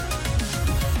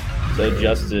So,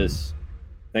 Justice,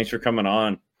 thanks for coming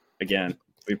on again.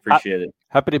 We appreciate it.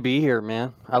 Happy to be here,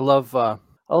 man. I love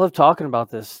talking about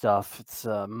this stuff. It's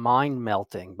mind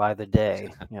melting by the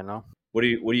day, you know. What do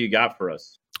you got for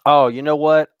us? Oh, you know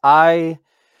what? I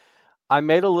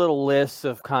made a little list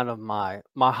of kind of my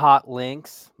hot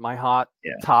links, my hot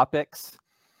Yeah. topics.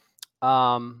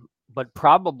 But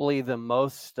probably the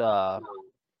most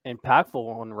impactful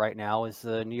one right now is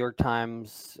the New York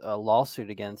Times lawsuit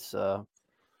against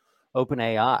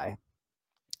OpenAI.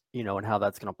 And how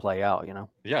that's going to play out.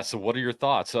 Yeah. So, what are your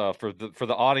thoughts for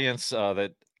the audience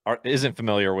that isn't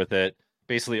familiar with it?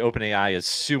 Basically, OpenAI is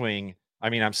suing. I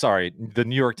mean, I'm sorry, the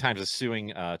New York Times is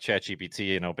suing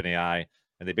ChatGPT and OpenAI,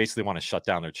 and they basically want to shut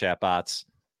down their chatbots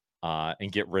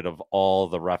and get rid of all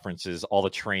the references, all the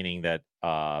training that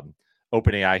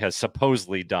OpenAI has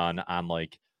supposedly done on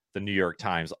like the New York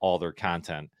Times, all their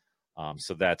content.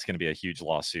 So that's going to be a huge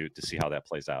lawsuit to see how that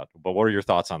plays out. But what are your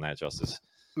thoughts on that, Justice?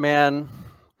 Man,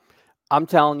 I'm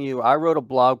telling you, I wrote a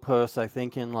blog post, I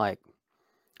think in like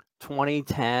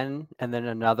 2010, and then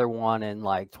another one in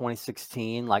like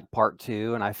 2016, like part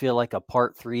 2. And I feel like a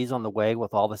part 3 is on the way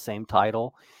with all the same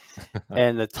title.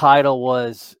 And the title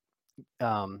was,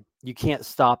 you can't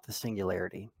stop the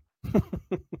singularity.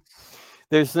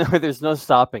 There's no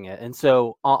stopping it. And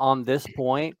so on this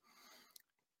point,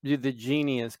 the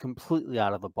genie is completely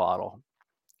out of the bottle.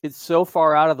 It's so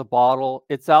far out of the bottle.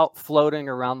 It's out floating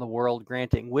around the world,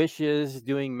 granting wishes,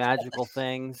 doing magical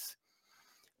things,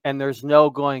 and there's no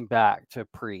going back to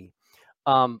pre.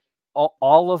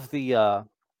 All of the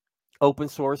open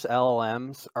source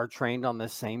LLMs are trained on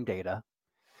this same data.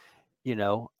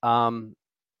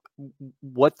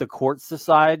 What the courts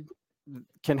decide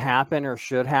can happen or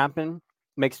should happen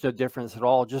makes no difference at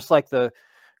all. Just like the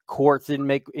courts didn't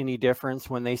make any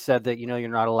difference when they said that you're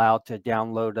not allowed to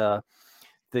download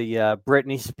the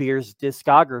Britney Spears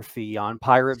discography on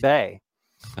Pirate Bay.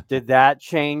 Did that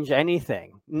change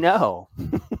anything? No.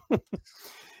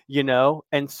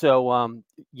 And so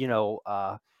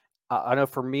I know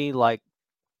for me, like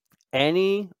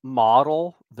any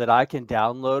model that I can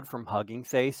download from Hugging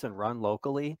Face and run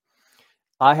locally,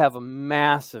 I have a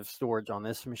massive storage on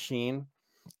this machine,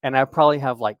 and I probably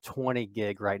have like 20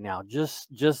 gig right now, just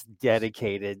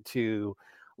dedicated to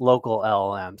local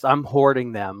LLMs. I'm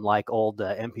hoarding them like old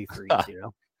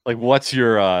MP3s. Like, what's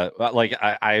your like?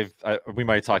 We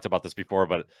might have talked about this before,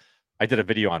 but I did a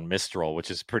video on Mistral, which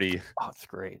is pretty. Oh, it's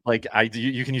great. Like,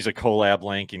 you can use a Colab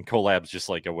link, and Colab's just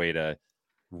like a way to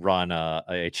run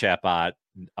a chatbot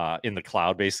in the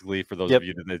cloud, basically. For those of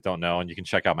you that don't know, and you can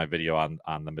check out my video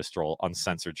on the Mistral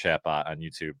uncensored chatbot on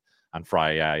YouTube on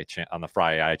on the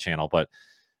Fry AI channel. But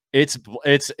it's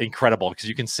incredible because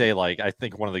you can say, like, I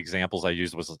think one of the examples I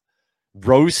used was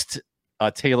roast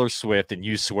Taylor Swift and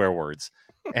use swear words,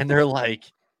 and they're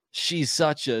like, she's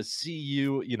such a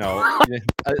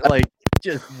like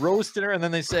just roasted her. And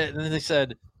then they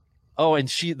said, oh, and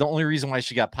the only reason why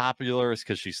she got popular is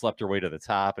because she slept her way to the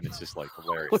top, and it's just like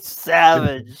hilarious.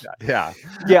 Savage. Yeah.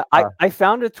 I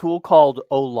found a tool called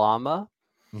Olama,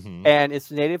 Mhm. and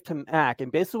it's native to Mac. And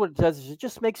basically what it does is it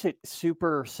just makes it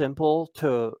super simple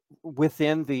to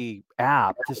within the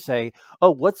app to say,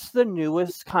 oh, what's the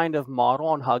newest kind of model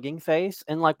on Hugging Face?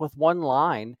 And like with one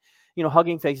line,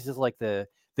 Hugging Face is like the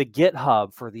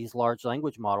GitHub for these large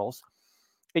language models.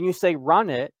 And you say run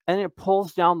it, and it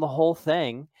pulls down the whole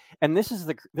thing. And this is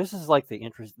like the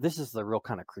interest. This is the real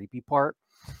kind of creepy part.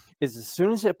 Is as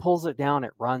soon as it pulls it down,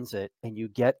 it runs it, and you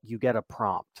get a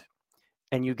prompt,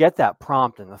 and you get that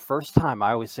prompt. And the first time,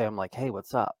 I always say, I'm like, hey,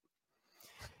 what's up?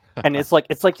 And it's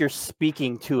like you're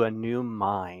speaking to a new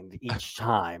mind each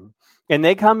time. And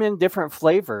they come in different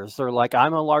flavors. They're like,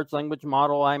 I'm a large language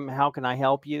model. How can I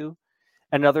help you?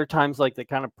 And other times, like they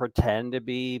kind of pretend to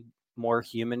be more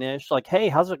humanish, like, hey,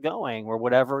 how's it going, or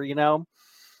whatever.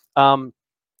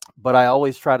 But I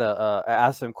always try to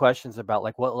ask them questions about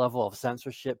like what level of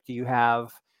censorship do you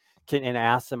have, and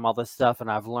ask them all this stuff.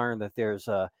 And I've learned that there's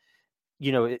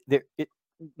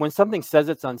when something says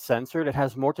it's uncensored, it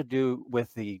has more to do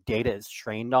with the data it's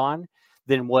trained on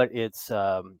than what it's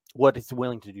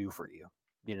willing to do for you.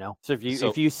 So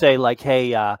if you say like,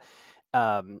 hey,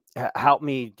 help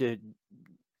me to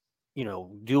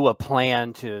do a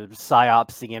plan to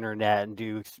psyops the internet and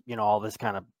do all this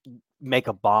kind of make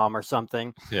a bomb or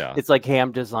something. Yeah, it's like, hey,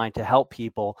 I'm designed to help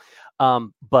people,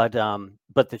 but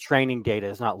the training data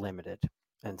is not limited,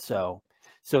 and so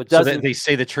it doesn't. So they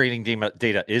say the training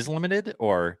data is limited,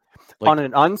 or like, on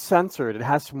an uncensored, it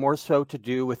has more so to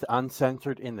do with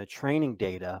uncensored in the training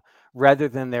data rather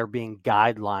than there being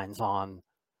guidelines on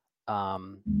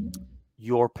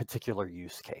your particular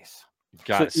use case.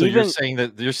 Got it. So you're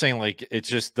saying like it's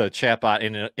just the chatbot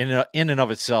in and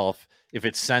of itself. If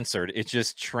it's censored, it's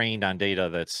just trained on data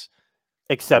that's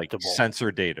acceptable. Like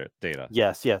censored data.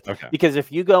 Yes. Okay. Because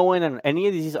if you go in and any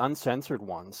of these uncensored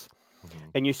ones,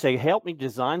 and you say, "Help me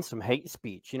design some hate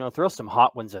speech," throw some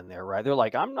hot ones in there, right? They're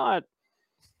like, "I'm not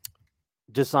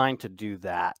designed to do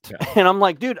that," and I'm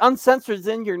like, "Dude, uncensored's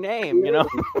in your name,"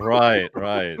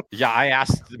 Right. Yeah, I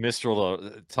asked Mistral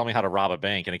to tell me how to rob a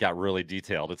bank, and it got really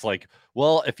detailed. It's like,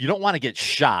 well, if you don't want to get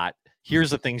shot,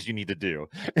 here's the things you need to do.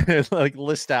 Like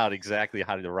list out exactly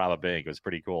how to rob a bank. It was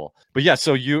pretty cool. But yeah,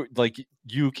 so you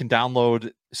can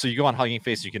download. So you go on Hugging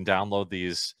Face, you can download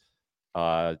these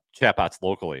chatbots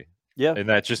locally. Yeah, and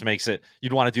that just makes it.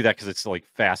 You'd want to do that because it's like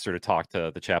faster to talk to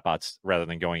the chatbots rather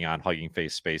than going on Hugging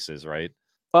Face Spaces, right?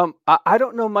 I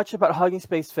don't know much about Hugging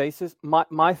Space Faces.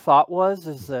 My thought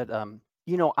is that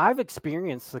I've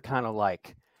experienced the kind of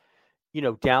like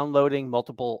downloading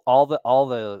multiple all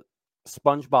the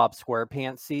SpongeBob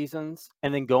SquarePants seasons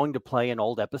and then going to play an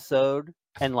old episode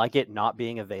and like it not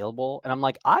being available, and I'm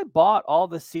like, I bought all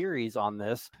the series on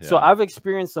this. So I've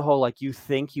experienced the whole like you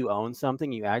think you own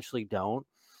something, you actually don't.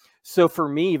 So for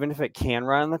me, even if it can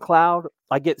run in the cloud,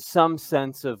 I get some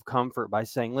sense of comfort by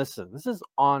saying, listen, this is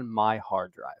on my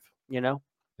hard drive,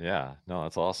 Yeah, no,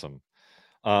 that's awesome.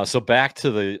 So back to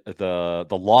the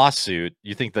lawsuit.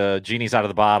 You think the genie's out of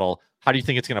the bottle? How do you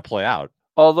think it's going to play out?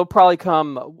 Oh, they'll probably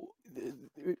come.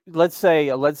 Let's say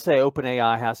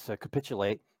OpenAI has to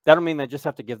capitulate. That'll mean they just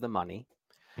have to give them money.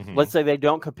 Let's say they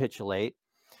don't capitulate.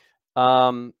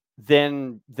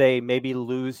 Then they maybe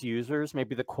lose users.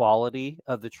 Maybe the quality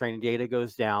of the training data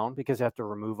goes down because they have to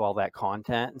remove all that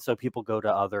content, and so people go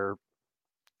to other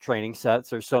training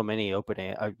sets. There's so many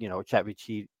OpenAI,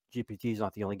 GPT is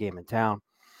not the only game in town.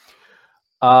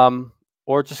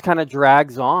 Or it just kind of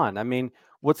drags on. I mean,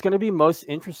 what's going to be most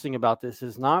interesting about this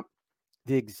is not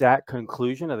the exact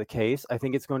conclusion of the case. I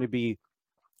think it's going to be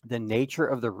the nature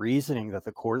of the reasoning that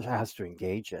the court has to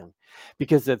engage in.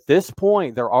 Because at this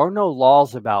point, there are no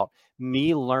laws about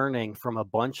me learning from a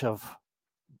bunch of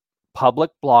public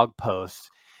blog posts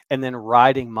and then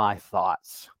writing my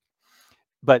thoughts.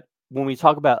 But when we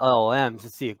talk about LLMs,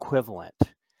 it's the equivalent.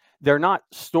 They're not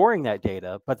storing that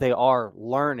data, but they are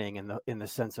learning in the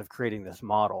sense of creating this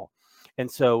model.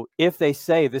 And so if they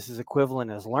say this is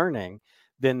equivalent as learning,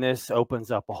 then this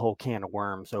opens up a whole can of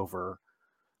worms over,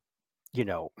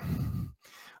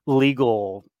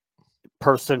 legal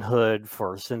personhood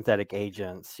for synthetic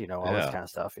agents, all this kind of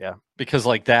stuff. Yeah. Because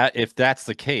like that, if that's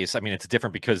the case, I mean, it's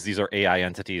different because these are AI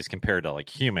entities compared to like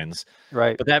humans.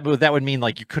 Right. But that would mean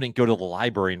like you couldn't go to the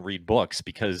library and read books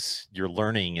because you're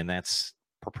learning and that's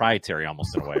proprietary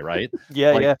almost in a way, right?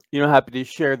 Yeah, like, yeah. Happy to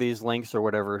share these links or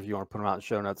whatever if you want to put them out in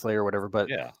show notes later or whatever. But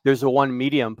there's a one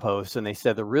Medium post and they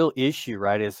said the real issue,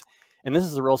 right, is, and this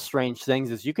is the real strange things,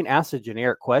 is you can ask a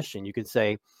generic question. You can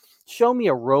say, show me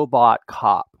a robot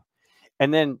cop.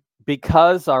 And then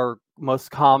because our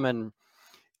most common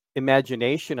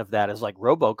imagination of that is like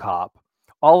RoboCop,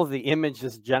 all of the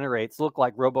images generates look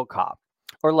like RoboCop.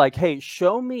 Or like, hey,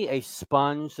 show me a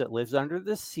sponge that lives under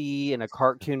the sea in a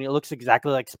cartoon. It looks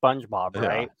exactly like SpongeBob,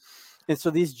 right? And so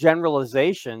these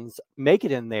generalizations make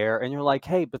it in there, and you're like,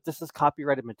 hey, but this is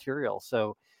copyrighted material.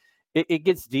 So it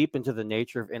gets deep into the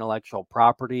nature of intellectual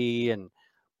property and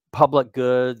public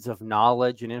goods of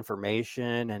knowledge and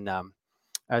information. And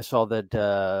I saw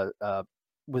that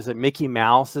was it Mickey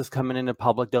Mouse is coming into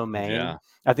public domain. Yeah.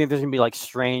 I think there's gonna be like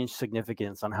strange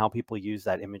significance on how people use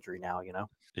that imagery now.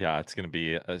 Yeah, it's gonna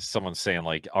be someone saying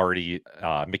like already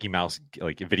Mickey Mouse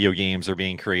like video games are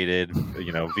being created,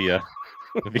 via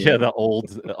the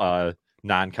old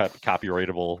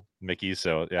non-copyrightable Mickey.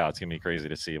 So yeah, it's gonna be crazy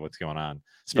to see what's going on,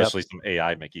 especially some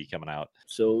AI Mickey coming out.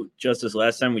 So Justice,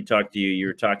 last time we talked to you, you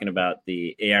were talking about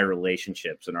the AI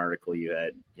relationships, an article you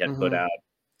had put out.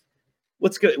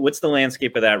 What's good? What's the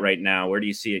landscape of that right now? Where do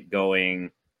you see it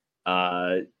going?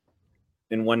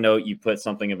 In one note, you put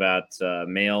something about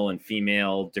male and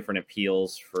female different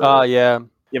appeals for. Yeah. Do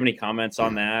you have any comments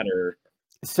on that? Or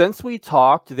since we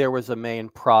talked, there was a main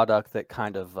product that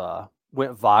kind of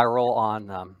went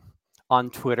viral on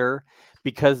Twitter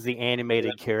because the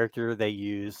animated character they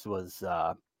used was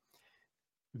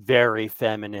very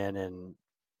feminine and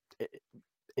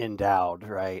endowed,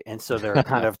 right? And so they're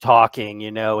kind of talking,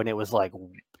 and it was like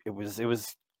it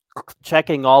was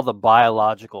checking all the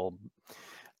biological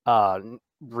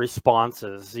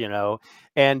responses,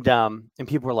 and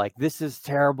people were like, this is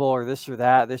terrible, or this or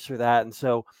that. And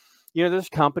so there's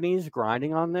companies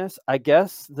grinding on this. I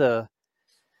guess the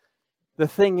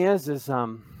thing is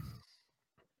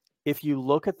if you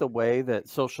look at the way that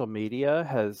social media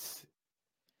has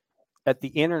at the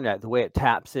internet, the way it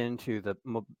taps into the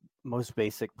most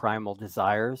basic primal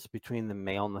desires between the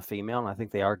male and the female, and I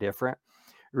think they are different.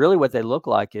 Really, what they look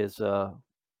like is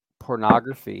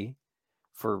pornography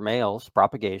for males,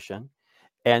 propagation,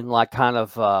 and like kind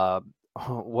of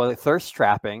thirst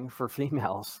trapping for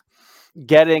females,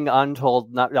 getting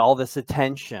untold, not all this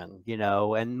attention,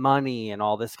 and money and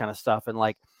all this kind of stuff. And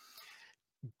like,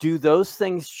 do those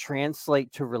things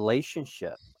translate to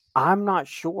relationship? I'm not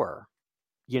sure.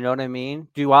 You know what I mean?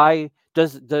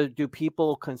 Do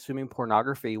people consuming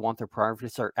pornography want their pornography to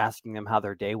start asking them how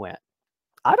their day went?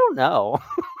 I don't know.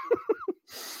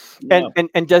 Yeah.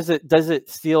 And does it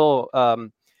still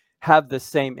have the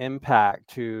same impact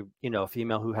to a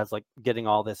female who has like getting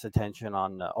all this attention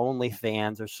on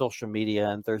OnlyFans or social media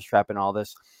and thirst trap and all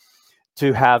this,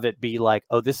 to have it be like,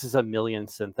 oh, this is a million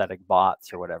synthetic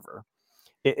bots or whatever?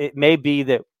 It may be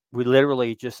that we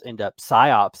literally just end up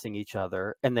psyopsing each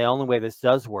other, and the only way this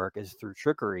does work is through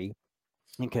trickery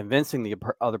and convincing the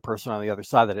other person on the other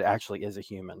side that it actually is a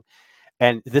human.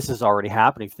 And this is already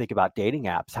happening. If you think about dating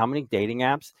apps, how many dating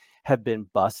apps have been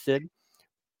busted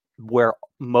where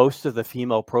most of the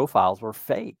female profiles were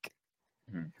fake?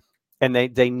 Mm-hmm. And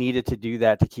they needed to do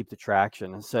that to keep the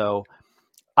traction. And so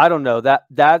I don't know,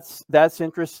 that's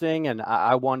interesting. And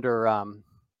I wonder,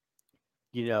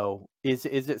 is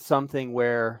it something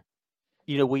where,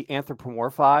 we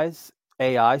anthropomorphize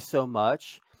AI so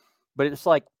much, but it's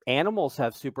like animals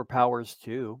have superpowers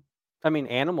too. I mean,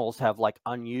 animals have like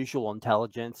unusual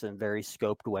intelligence in very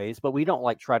scoped ways, but we don't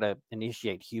like try to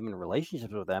initiate human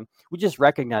relationships with them. We just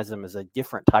recognize them as a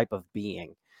different type of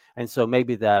being. And so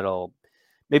maybe that'll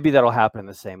happen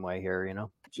the same way here,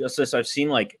 Justice, I've seen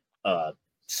like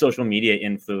social media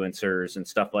influencers and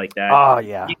stuff like that. Oh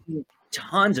yeah.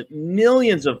 Tons of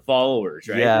millions of followers,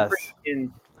 right? Yes.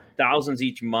 In thousands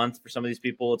each month for some of these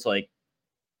people. It's like,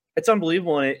 it's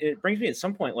unbelievable. And it brings me at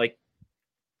some point, like,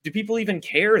 do people even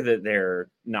care that they're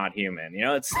not human?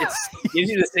 It's gives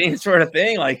you the same sort of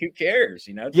thing. Like, who cares?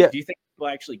 Do you think people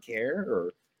actually care?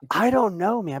 Or I don't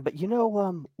know, man. But I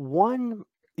don't know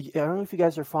if you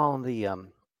guys are following the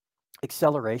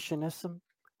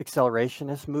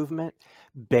accelerationist movement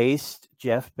based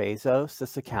Jeff Bezos,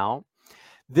 this account.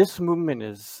 This movement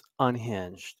is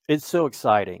unhinged. It's so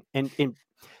exciting. And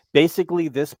basically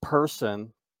this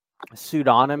person,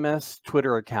 pseudonymous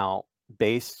Twitter account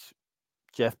based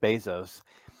Jeff Bezos,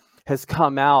 has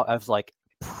come out as like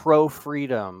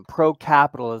pro-freedom,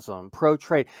 pro-capitalism,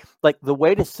 pro-trade. Like, the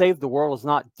way to save the world is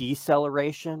not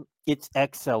deceleration, it's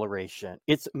acceleration.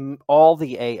 It's all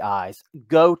the AIs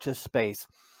go to space.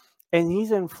 And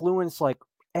he's influenced like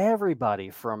everybody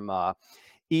from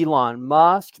Elon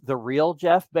Musk, the real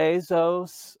Jeff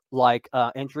Bezos, like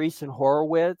Andreessen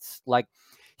Horowitz. Like,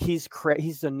 he's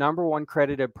the number one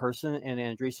credited person in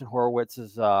Andreessen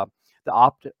Horowitz's the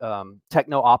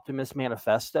Techno Optimist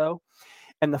Manifesto.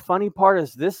 And the funny part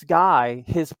is, this guy,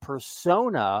 his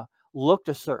persona looked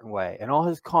a certain way, and all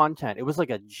his content, it was like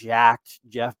a jacked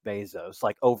Jeff Bezos,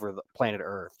 like over the planet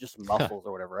Earth, just muscles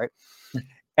or whatever, right?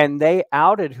 And they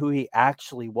outed who he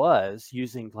actually was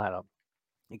using kind of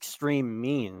extreme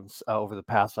means over the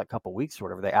past like couple weeks or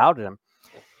whatever. They outed him,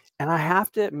 and I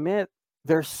have to admit,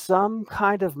 there's some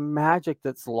kind of magic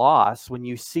that's lost when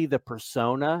you see the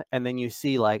persona and then you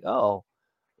see like, oh,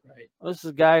 right, well, this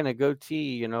is a guy in a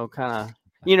goatee, kind of,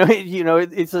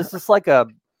 it's just like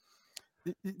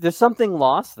there's something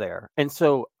lost there. And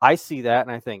so I see that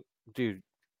and I think, dude,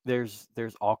 there's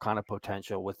all kind of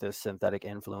potential with this synthetic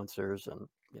influencers. And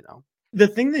the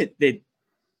thing that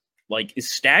like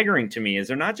is staggering to me is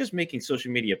they're not just making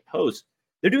social media posts,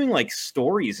 they're doing like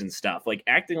stories and stuff, like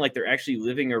acting like they're actually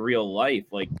living a real life.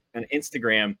 Like on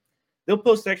Instagram, they'll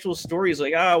post actual stories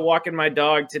like, walking my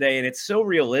dog today. And it's so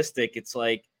realistic. It's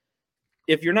like,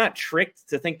 if you're not tricked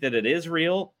to think that it is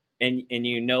real and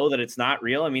that it's not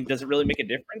real, I mean, does it really make a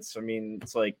difference? I mean,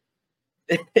 it's like,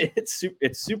 it's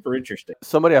super interesting.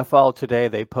 Somebody I followed today,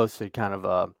 they posted kind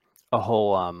of a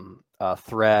whole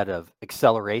thread of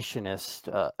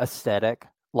accelerationist aesthetic,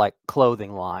 like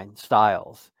clothing line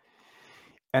styles.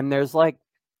 And there's like,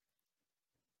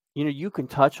 you can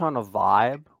touch on a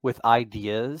vibe with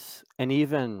ideas and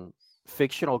even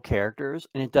fictional characters,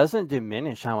 and it doesn't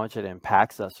diminish how much it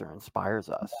impacts us or inspires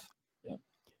us. Yeah.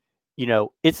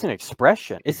 It's an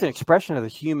expression. It's an expression of the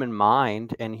human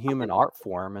mind and human art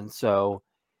form. And so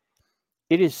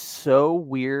it is so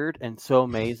weird and so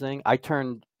amazing. I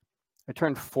turned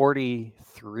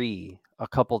 43 a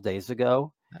couple days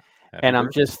ago. And I'm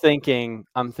thinking,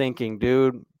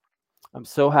 dude, I'm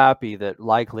so happy that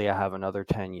likely I have another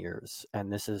 10 years,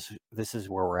 and this is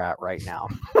where we're at right now.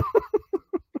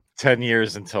 10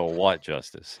 years until what,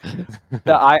 Justice?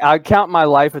 I count my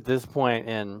life at this point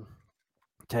in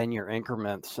 10-year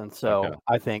increments, and so Okay.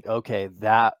 I think, okay,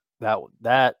 that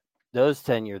those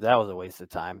 10 years, that was a waste of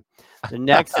time. The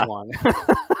next one,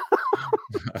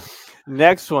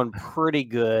 next one, pretty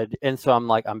good, and so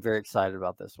I'm very excited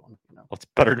about this one. Well, it's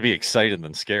better to be excited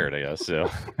than scared, I guess. So,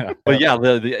 but yeah,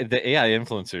 the AI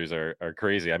influencers are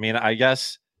crazy. I mean, I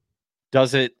guess,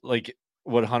 does it, like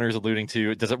what Hunter's alluding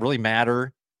to, does it really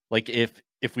matter, like if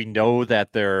we know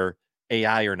that they're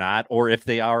AI or not, or if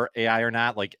they are AI or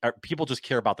not? Like, people just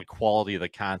care about the quality of the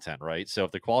content, right? So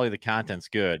if the quality of the content's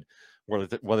good,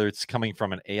 whether it's coming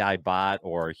from an AI bot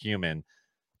or a human,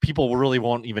 people really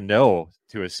won't even know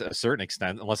to a certain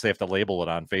extent, unless they have to label it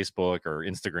on Facebook or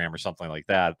Instagram or something like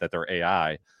that they're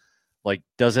AI. Like,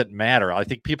 does it matter? I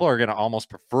think people are going to almost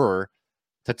prefer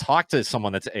to talk to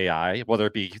someone that's AI, whether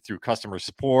it be through customer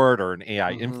support or an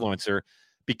AI influencer,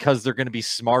 because they're going to be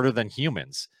smarter than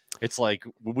humans. It's like,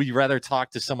 would we rather talk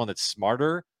to someone that's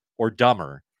smarter or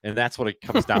dumber? And that's what it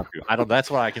comes down to. That's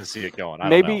what I can see it going. I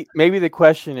don't know. Maybe the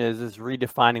question is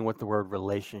redefining what the word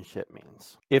relationship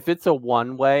means. If it's a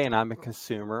one way and I'm a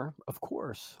consumer, of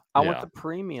course, I want the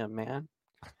premium, man.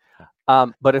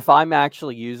 But if I'm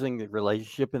actually using the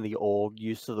relationship in the old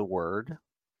use of the word,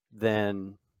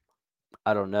 then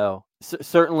I don't know.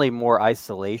 Certainly more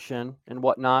isolation and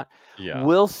whatnot. Yeah.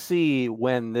 We'll see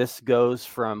when this goes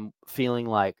from feeling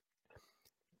like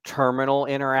terminal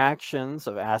interactions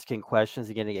of asking questions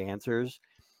and getting answers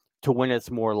to when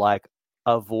it's more like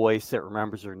a voice that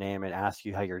remembers your name and asks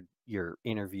you how your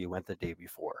interview went the day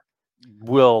before.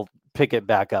 We'll pick it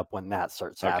back up when that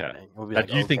starts happening. We'll be now, like,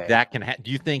 do you think that can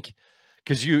do you think,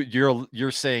 because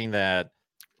you're saying that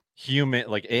human,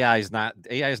 like AI is not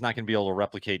going to be able to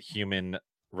replicate human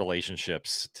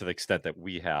relationships to the extent that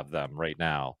we have them right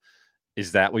now?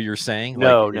 Is that what you're saying?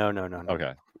 No.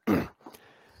 Okay.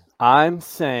 I'm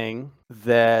saying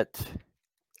that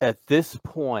at this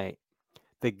point,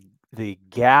 the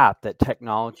gap that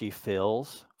technology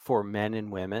fills for men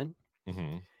and women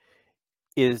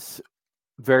is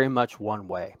very much one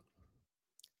way.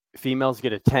 Females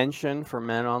get attention from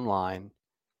men online,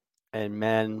 and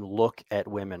men look at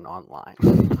women online.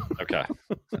 Okay.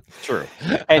 True.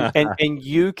 and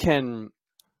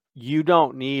you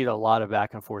don't need a lot of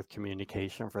back and forth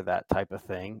communication for that type of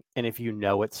thing. And if you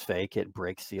know it's fake, it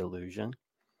breaks the illusion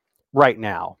right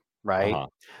now, right?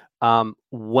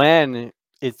 When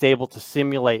it's able to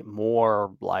simulate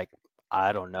more, like,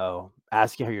 I don't know,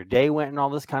 ask you how your day went and all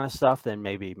this kind of stuff, then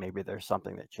maybe there's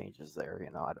something that changes there. I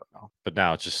don't know. But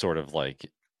now it's just sort of like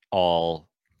all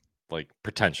like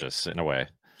pretentious in a way.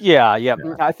 Yeah.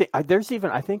 I think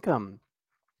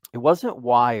it wasn't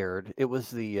Wired. It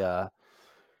was the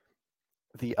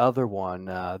other one,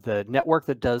 the network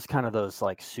that does kind of those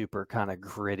like super kind of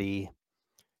gritty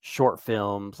short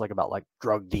films, like about like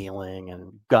drug dealing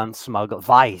and gun smuggling.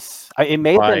 Vice. It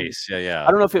may have been. Yeah. I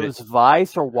don't know if it was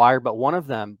Vice or Wired, but one of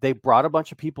them. They brought a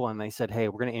bunch of people and they said, "Hey,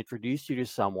 we're going to introduce you to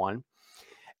someone."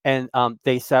 And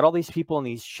they sat all these people in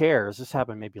these chairs. This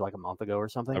happened maybe like a month ago or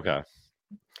something. Okay.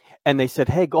 And they said,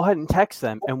 "Hey, go ahead and text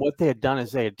them." And what they had done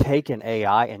is they had taken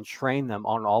AI and trained them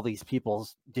on all these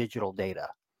people's digital data.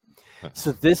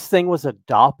 So this thing was a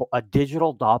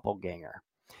digital doppelganger.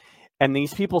 And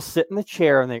these people sit in the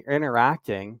chair and they're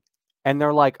interacting, and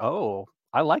they're like, "Oh,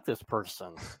 I like this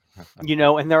person,"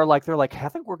 and they're like, "I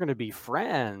think we're going to be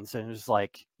friends." And it's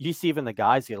like, you see, even the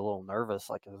guys get a little nervous,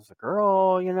 like, "Is this a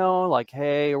girl?" Like,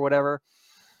 "Hey," or whatever.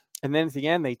 And then at the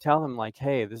end, they tell them like,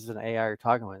 "Hey, this is an AI you're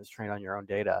talking with. It's trained on your own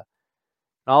data."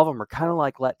 And all of them are kind of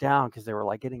like let down because they were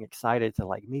like getting excited to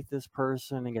like meet this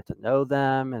person and get to know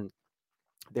them, and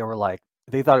they were like,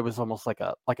 they thought it was almost like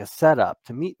a setup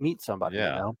to meet somebody.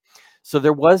 So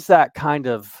there was that kind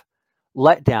of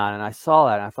letdown, and I saw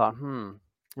that and I thought,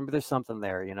 maybe there's something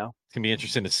there. It's gonna be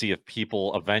interesting to see if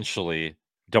people eventually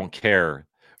don't care,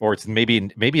 or it's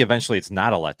maybe eventually it's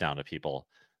not a letdown to people.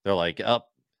 They're like,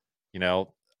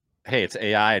 hey, it's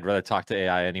AI. I'd rather talk to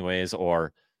AI anyways,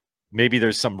 or maybe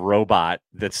there's some robot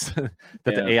that's that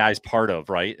the AI is part of,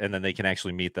 right? And then they can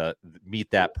actually meet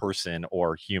that person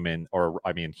or human, or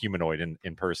I mean humanoid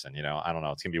in person. I don't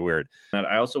know. It's gonna be weird. And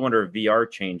I also wonder if VR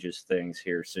changes things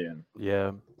here soon.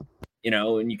 Yeah.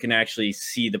 And you can actually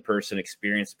see the person,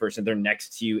 experience the person. They're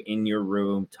next to you in your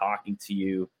room, talking to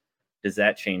you. Does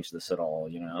that change this at all?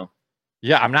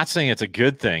 Yeah, I'm not saying it's a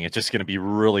good thing. It's just going to be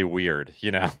really weird.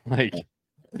 Like,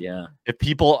 yeah, if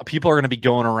people are going to be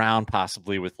going around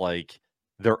possibly with like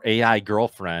their AI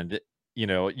girlfriend.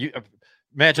 You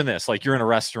imagine this: like you're in a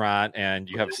restaurant and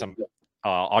you have some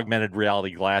augmented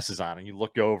reality glasses on, and you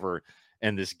look over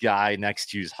and this guy next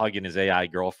to you is hugging his AI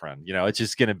girlfriend. You know, it's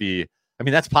just going to be, I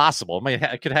mean, that's possible.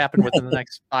 It could happen within the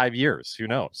next 5 years. Who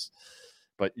knows?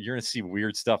 But you're going to see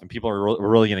weird stuff, and people are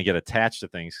really going to get attached to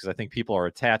things, because I think people are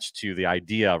attached to the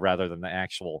idea rather than the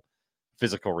actual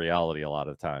physical reality a lot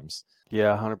of times.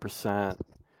 Yeah, 100%.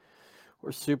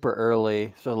 We're super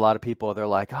early. So a lot of people, they're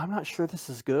like, I'm not sure this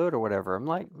is good or whatever. I'm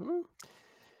like,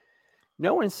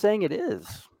 no one's saying it is.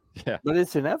 Yeah. But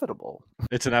it's inevitable.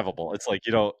 It's inevitable. It's like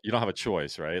you don't have a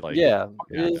choice, right? Like, yeah,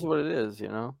 it is what it is, you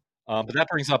know? But that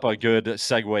brings up a good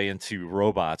segue into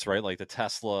robots, right? Like the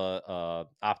Tesla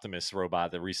Optimus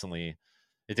robot that recently,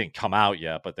 it didn't come out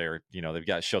yet, but they've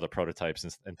got to show the prototypes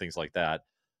and things like that.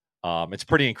 It's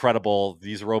pretty incredible.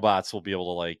 These robots will be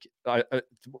able to,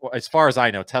 as far as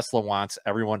I know, Tesla wants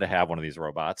everyone to have one of these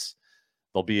robots.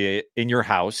 They'll be in your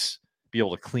house, be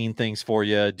able to clean things for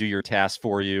you, do your tasks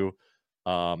for you.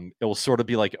 It will sort of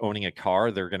be like owning a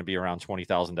car. They're going to be around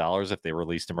 $20,000 if they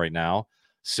released them right now.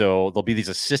 So there'll be these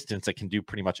assistants that can do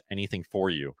pretty much anything for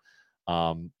you.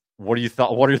 What are your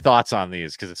thoughts on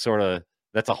these? Because it's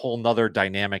that's a whole nother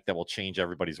dynamic that will change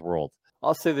everybody's world.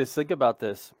 I'll say this. Think about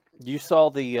this. You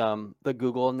saw the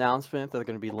Google announcement that they're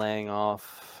going to be laying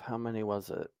off. How many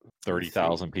was it?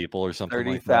 30,000 people or something.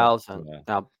 30,000. Like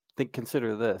Now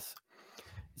consider this.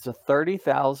 It's a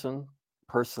 30,000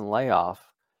 person layoff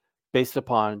based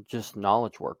upon just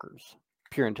knowledge workers,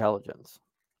 pure intelligence.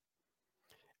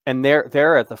 And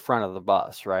they're at the front of the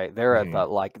bus, right? They're at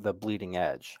the bleeding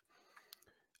edge.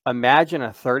 Imagine a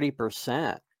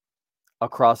 30%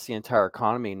 across the entire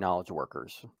economy knowledge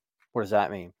workers. What does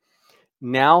that mean?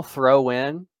 Now throw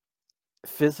in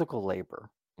physical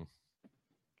labor.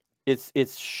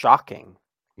 It's shocking.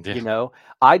 Yeah. You know,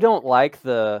 I don't like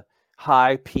the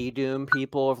high P-doom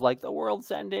people of like the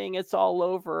world's ending, it's all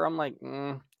over. I'm like,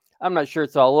 I'm not sure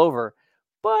it's all over,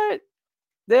 but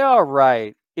they are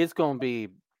right. It's going to be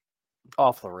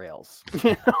off the rails.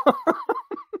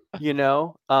 You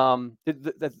know,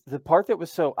 the part that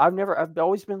was so I've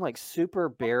always been like super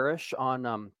bearish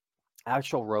on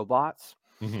actual robots.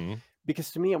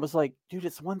 Because to me, it was like, dude,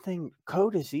 it's one thing.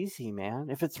 Code is easy, man.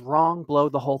 If it's wrong, blow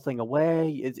the whole thing away.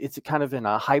 It's kind of in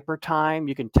a hyper time.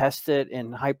 You can test it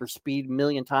in hyper speed a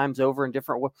million times over in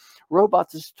different ways.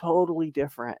 Robots is totally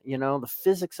different, you know, the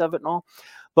physics of it and all.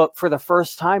 But for the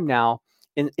first time now,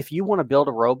 if you want to build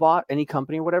a robot, any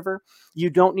company or whatever, you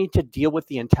don't need to deal with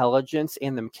the intelligence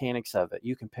and the mechanics of it.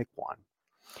 You can pick one.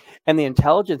 And the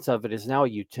intelligence of it is now a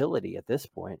utility at this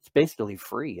point. It's basically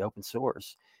free, open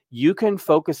source. You can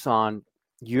focus on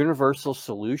universal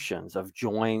solutions of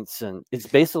joints, and it's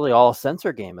basically all a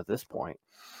sensor game at this point.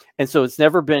 And so it's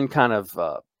never been kind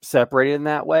of separated in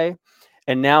that way.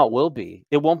 And now it will be.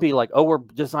 It won't be like, oh, we're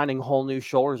designing whole new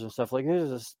shoulders and stuff. Like, this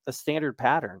is a standard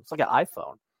pattern. It's like an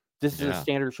iPhone. This is a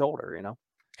standard shoulder, you know?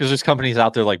 Because there's companies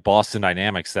out there like Boston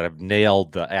Dynamics that have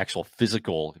nailed the actual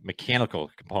physical, mechanical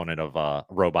component of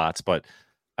robots, but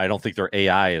I don't think their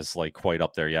AI is like quite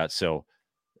up there yet. So,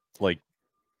 like,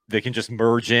 they can just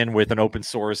merge in with an open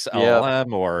source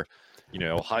LLM, or, you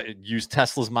know, use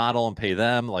Tesla's model and pay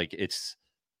them. Like, it's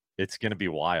going to be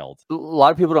wild. A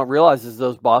lot of people don't realize is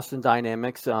those Boston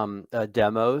Dynamics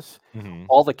demos,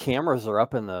 all the cameras are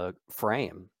up in the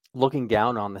frame looking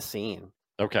down on the scene.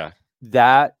 Okay.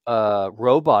 That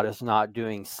robot is not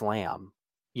doing SLAM,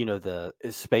 you know, the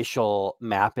spatial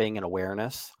mapping and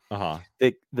awareness.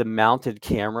 The mounted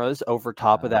cameras over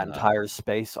top of that entire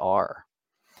space are.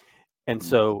 And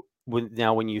so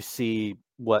when you see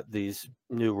what these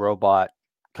new robot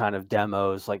kind of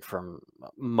demos like from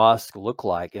Musk look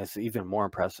like, it's even more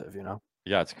impressive, you know?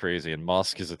 Yeah, it's crazy. And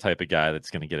Musk is the type of guy that's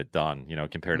going to get it done, you know,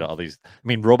 compared to all these. I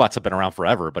mean, robots have been around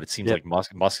forever, but it seems like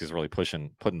Musk is really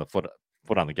putting the foot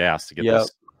on the gas to get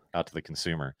this out to the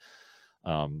consumer.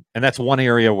 And that's one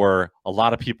area where a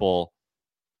lot of people,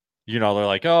 you know, they're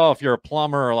like, oh, if you're a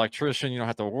plumber or electrician, you don't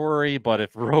have to worry. But if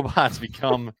robots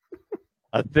become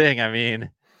a thing, I mean,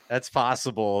 that's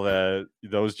possible that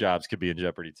those jobs could be in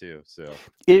jeopardy too. So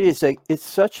it's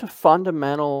such a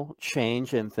fundamental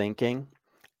change in thinking.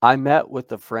 I met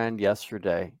with a friend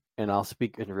yesterday, and I'll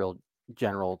speak in real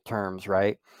general terms,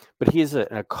 right? But he's an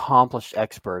accomplished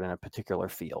expert in a particular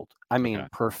field. I mean,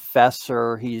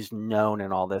 professor, he's known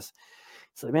in all this.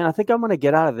 He's like, man, I think I'm going to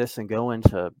get out of this and go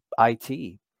into IT.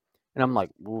 And I'm like,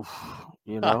 oof,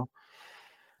 you know,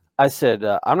 I said,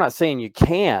 I'm not saying you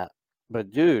can't,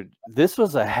 but dude, this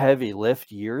was a heavy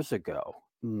lift years ago.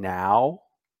 Now,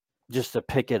 just to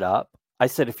pick it up, I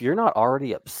said, if you're not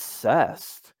already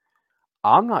obsessed,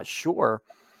 I'm not sure.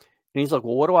 And he's like,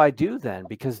 well, what do I do then?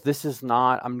 Because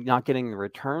I'm not getting the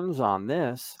returns on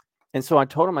this. And so I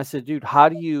told him, I said, dude, how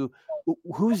do you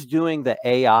who's doing the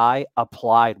AI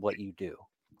applied what you do?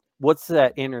 What's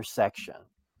that intersection?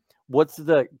 What's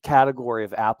the category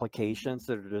of applications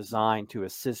that are designed to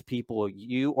assist people,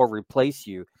 you or replace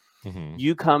you? Mhm.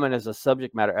 You come in as a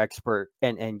subject matter expert,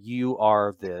 and you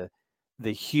are the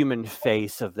human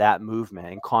face of that movement,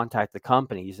 and contact the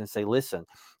companies and say, listen,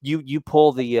 you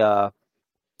pull the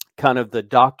kind of the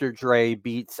Dr. Dre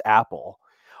beats Apple,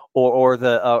 or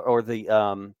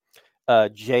the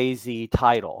Jay-Z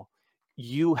title.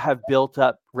 You have built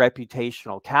up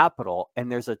reputational capital,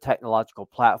 and there's a technological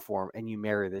platform, and you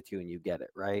marry the two and you get it,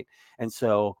 right? And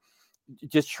so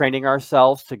just training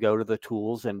ourselves to go to the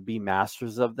tools and be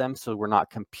masters of them, so we're not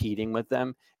competing with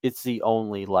them, it's the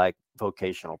only like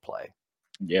vocational play.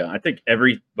 Yeah, I think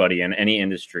everybody in any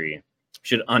industry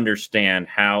should understand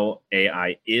how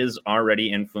AI is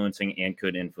already influencing and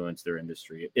could influence their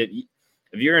industry. If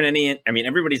you're in any, I mean,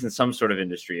 everybody's in some sort of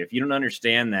industry. If you don't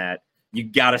understand that, you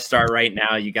got to start right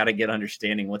now. You got to get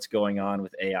understanding what's going on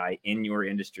with AI in your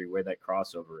industry, where that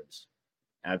crossover is.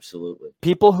 Absolutely.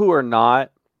 People who are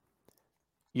not,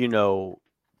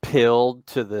 pilled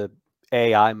to the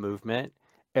AI movement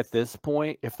at this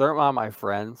point, if they're not my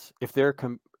friends, if they're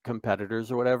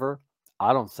competitors or whatever,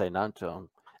 I don't say none to them.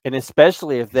 And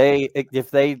especially if they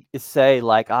say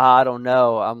like, I don't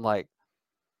know, I'm like,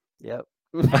 yep.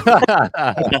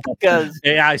 Because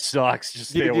AI sucks.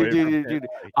 Just stay away from it. dude,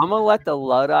 I'm gonna let the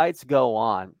Luddites go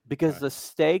on, because the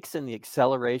stakes and the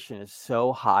acceleration is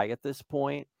so high at this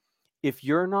point. If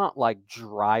you're not like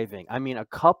driving, I mean, a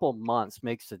couple months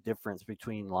makes a difference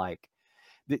between like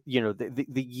the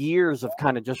years of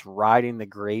kind of just riding the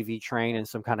gravy train in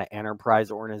some kind of enterprise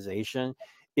organization.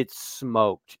 It's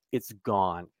smoked. It's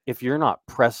gone. If you're not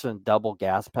pressing double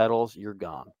gas pedals, you're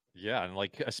gone. Yeah, and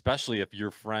like especially if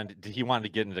your friend did he want to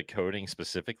get into coding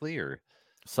specifically or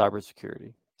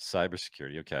Cybersecurity.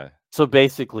 cybersecurity? Okay. So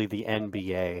basically the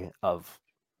NBA of,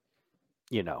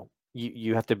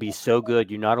 you have to be so good.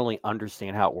 You not only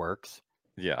understand how it works,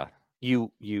 Yeah.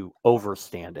 you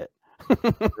overstand it.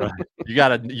 Right.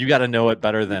 You gotta know it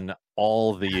better than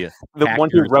all the The one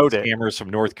who hackers and wrote it. scammers from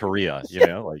North Korea,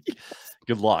 like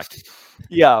good luck.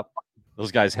 Yeah,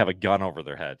 Those guys have a gun over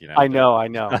their head, I know.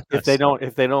 If they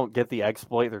So- don't get the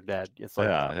exploit, they're dead. It's like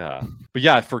that. yeah. But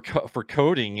yeah, for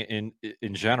coding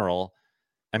in general,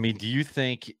 I mean, do you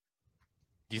think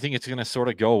it's going to sort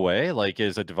of go away? Like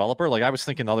as a developer, like I was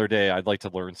thinking the other day, I'd like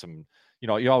to learn some,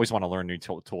 you always want to learn new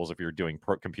tools if you're doing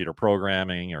computer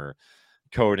programming or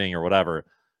coding or whatever.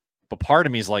 But part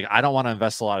of me is like, I don't want to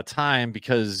invest a lot of time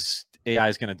because AI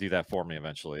is going to do that for me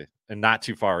eventually, and not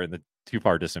too far in the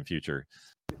distant future.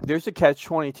 There's a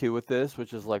catch-22 with this,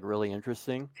 which is like really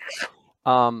interesting.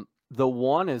 The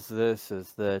one is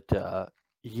that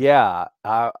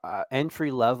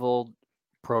entry level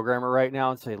programmer right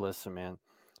now and say, listen, man,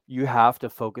 you have to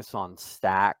focus on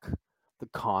stack, the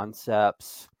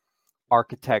concepts,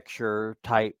 architecture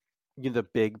type, the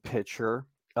big picture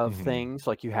of things,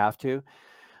 like you have to.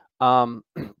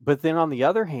 But then on the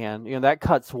other hand, that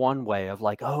cuts one way of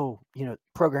like, oh,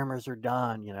 programmers are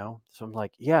done, So I'm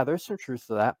like, yeah, there's some truth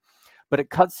to that. But it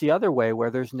cuts the other way,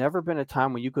 where there's never been a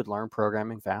time when you could learn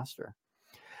programming faster.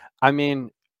 I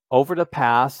mean, over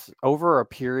a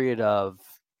period of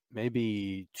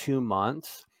maybe 2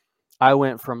 months, I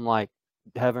went from like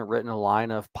haven't written a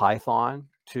line of Python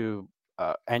to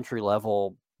entry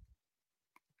level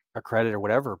accredited or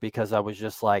whatever, because I was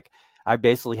just like, I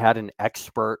basically had an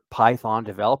expert Python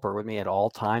developer with me at all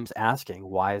times asking,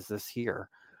 why is this here?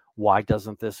 Why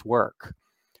doesn't this work?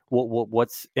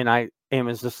 What's, and it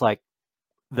was just like,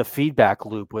 the feedback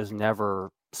loop was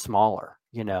never smaller,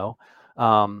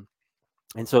 and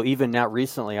so even now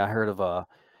recently I heard of a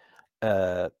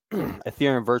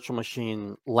Ethereum virtual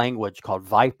machine language called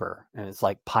Viper, and it's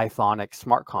like Pythonic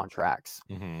smart contracts.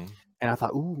 Mm-hmm. And I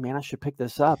thought, ooh, man, I should pick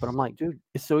this up. And I'm like, dude,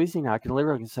 it's so easy now. I can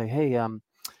literally say, hey,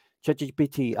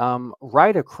 ChatGPT,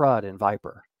 write a CRUD in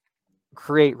Viper,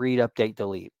 create, read, update,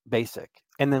 delete, basic,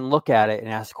 and then look at it and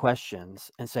ask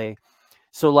questions and say,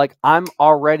 so like I'm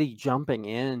already jumping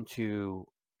into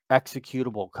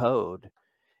executable code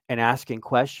and asking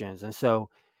questions. And so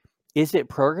is it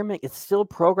programming? It's still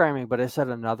programming, but it's at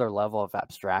another level of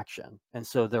abstraction. And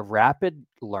so the rapid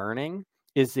learning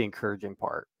is the encouraging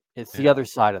part. It's the other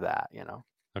side of that,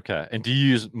 Okay. And do you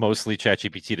use mostly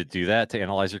ChatGPT to do that, to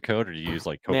analyze your code, or do you use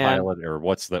like Copilot, or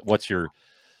what's your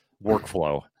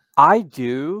workflow? I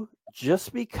do,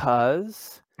 just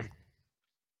because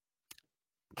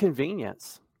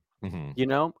convenience.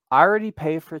 Mm-hmm. I already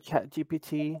pay for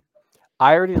ChatGPT.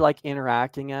 I already like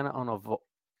interacting in it on a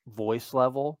voice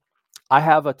level. I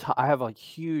have a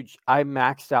huge. I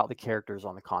maxed out the characters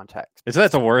on the context. Isn't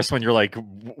that the worst when you're like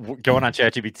going on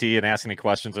ChatGPT and asking the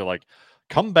questions? They're like,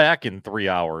 "Come back in 3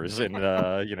 hours and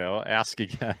ask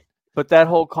again." But that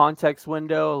whole context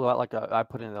window, like I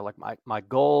put in there like my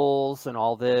goals and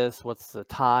all this. What's the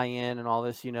tie-in and all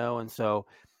this, and so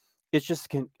it's just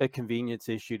a convenience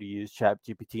issue to use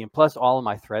ChatGPT, and plus all of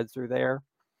my threads are there,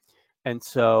 and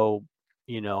so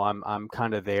I'm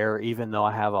kind of there, even though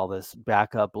I have all this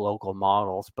backup local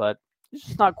models, but it's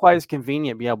just not quite as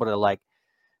convenient being able to like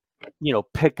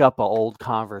pick up an old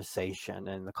conversation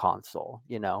in the console.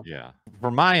 Yeah.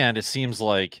 From my end, it seems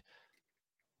like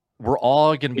we're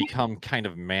all going to become kind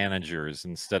of managers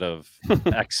instead of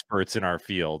experts in our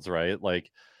fields, right?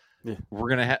 Like Yeah. we're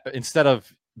going to instead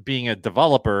of being a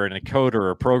developer and a coder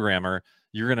or a programmer,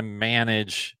 you're going to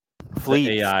manage Fleets.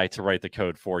 the AI to write the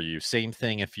code for you. Same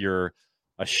thing if you're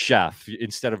a chef.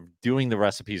 Instead of doing the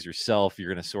recipes yourself,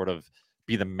 you're going to sort of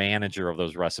be the manager of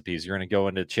those recipes. You're going to go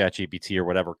into ChatGPT or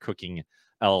whatever cooking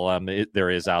LLM there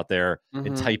is out there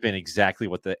and type in exactly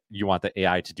what you want the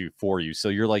AI to do for you. So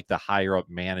you're like the higher up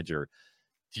manager.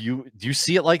 Do you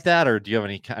see it like that, or do you have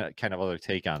any kind of other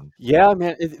take on? Yeah,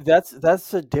 man,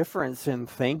 that's a difference in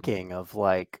thinking of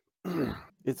like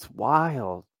it's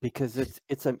wild because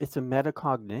it's a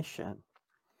metacognition.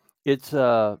 It's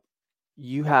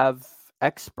you have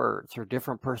experts or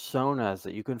different personas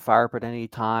that you can fire up at any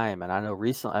time, and I know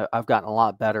recently I've gotten a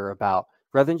lot better about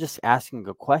rather than just asking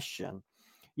a question.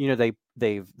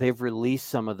 They've released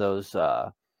some of those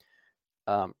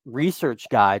research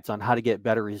guides on how to get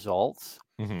better results.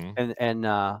 And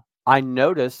I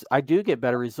notice I do get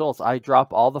better results. I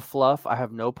drop all the fluff. I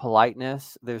have no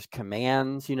politeness. There's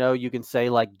commands, you can say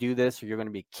like, do this or you're going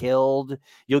to be killed.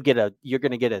 You're going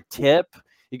to get a tip.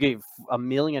 You get $1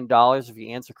 million if you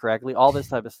answer correctly, all this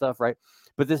type of stuff. Right.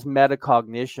 But this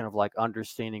metacognition of like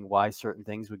understanding why certain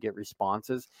things would get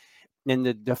responses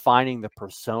and defining the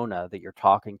persona that you're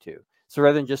talking to. So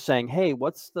rather than just saying, hey,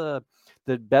 what's the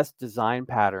best design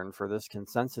pattern for this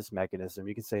consensus mechanism,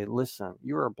 you can say, listen,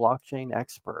 you're a blockchain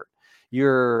expert.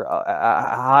 You're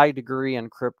a high degree in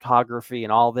cryptography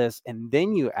and all this. And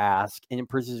then you ask, and it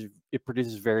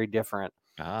produces very different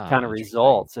kind of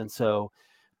results. And so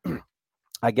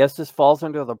I guess this falls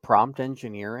under the prompt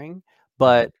engineering,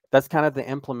 but that's kind of the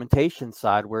implementation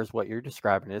side, whereas what you're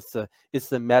describing it's the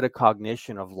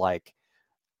metacognition of like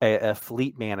a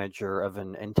fleet manager of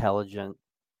an intelligent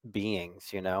beings.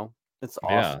 It's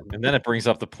awesome. Yeah, and then it brings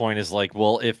up the point is like,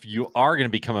 well, if you are going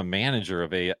to become a manager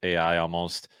of AI,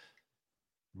 almost,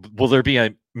 will there be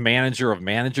a manager of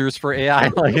managers for AI?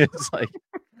 Like it's like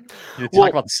you talk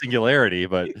about the singularity,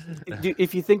 but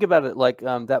if you think about it, like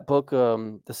that book,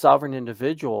 The Sovereign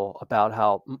Individual, about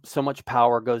how so much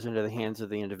power goes into the hands of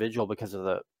the individual because of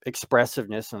the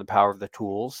expressiveness and the power of the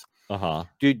tools.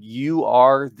 Dude, you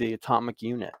are the atomic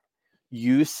unit.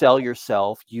 You sell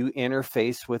yourself, you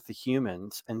interface with the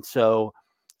humans. And so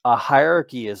a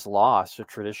hierarchy is lost, a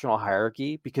traditional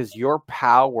hierarchy, because your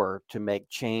power to make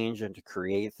change and to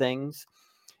create things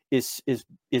is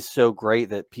so great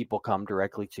that people come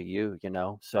directly to you,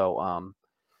 So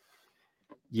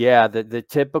yeah, the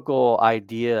typical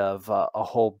idea of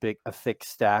a thick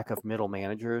stack of middle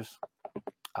managers,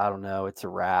 I don't know, it's a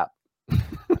wrap.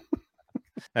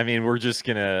 I mean, we're just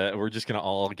gonna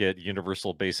all get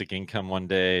universal basic income one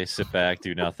day, sit back,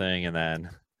 do nothing, and then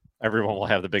everyone will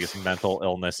have the biggest mental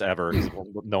illness ever because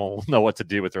no one will know what to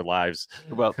do with their lives.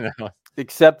 Well,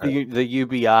 except the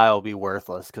UBI will be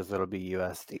worthless because it'll be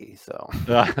USD. So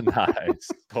nice,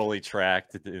 totally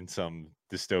tracked in some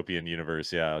dystopian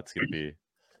universe. Yeah, it's gonna be.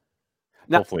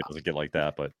 Hopefully, it doesn't get like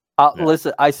that, but.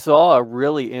 Listen, I saw a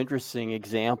really interesting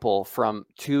example from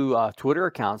two Twitter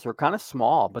accounts. They're kind of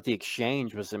small, but the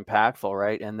exchange was impactful,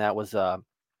 right? And that was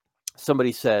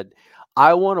somebody said,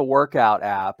 I want a workout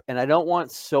app, and I don't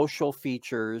want social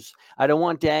features. I don't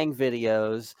want dang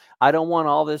videos. I don't want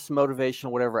all this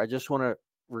motivational, whatever. I just want to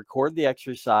record the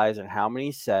exercise and how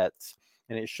many sets,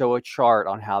 and it show a chart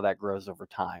on how that grows over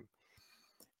time.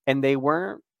 And they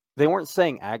weren't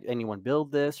saying anyone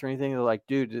build this or anything. They're like,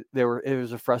 dude, it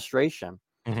was a frustration.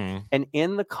 And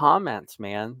in the comments,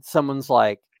 man, someone's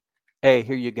like, hey,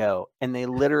 here you go. And they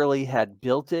literally had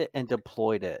built it and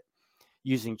deployed it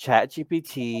using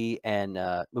ChatGPT and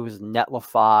it was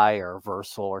Netlify or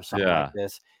Versal or something like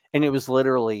this. And it was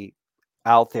literally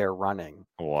out there running.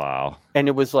 Wow. And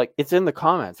it was like, it's in the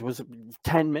comments. It was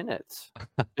 10 minutes.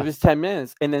 It was 10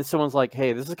 minutes. And then someone's like,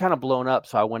 hey, this is kind of blown up.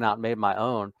 So I went out and made my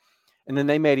own. And then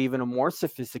they made even a more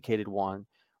sophisticated one.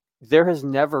 There has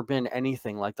never been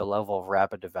anything like the level of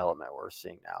rapid development we're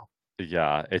seeing now.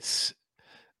 Yeah,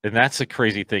 And that's the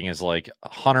crazy thing is like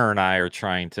Hunter and I are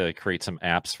trying to create some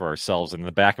apps for ourselves. And in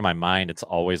the back of my mind, it's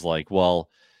always like, well,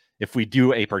 if we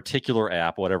do a particular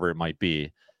app, whatever it might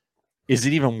be, is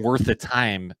it even worth the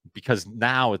time? Because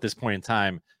now at this point in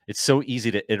time, it's so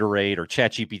easy to iterate, or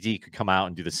ChatGPT could come out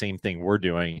and do the same thing we're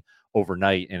doing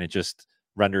overnight, and it just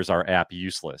renders our app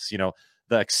useless. You know,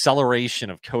 the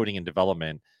acceleration of coding and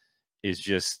development is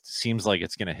just seems like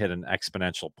it's going to hit an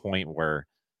exponential point where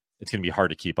it's going to be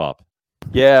hard to keep up.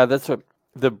 Yeah, that's what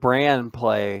the brand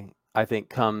play, I think,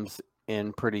 comes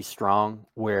in pretty strong,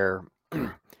 where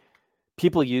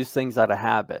people use things out of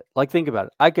habit. Like, think about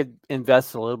it. I could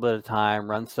invest a little bit of time,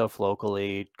 run stuff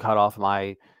locally, cut off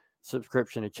my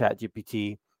subscription to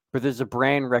ChatGPT, but there's a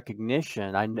brand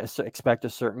recognition. I expect a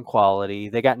certain quality.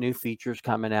 They got new features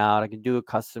coming out. I can do a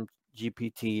custom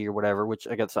GPT or whatever, which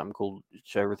I got something cool to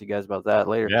share with you guys about that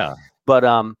later. Yeah. But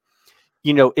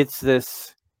it's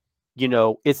this,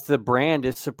 it's the brand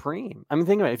is supreme. I mean,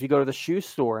 think about it. If you go to the shoe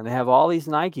store and they have all these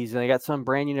Nikes and they got some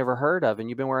brand you never heard of, and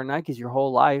you've been wearing Nikes your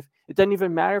whole life, it doesn't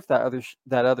even matter if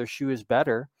that other shoe is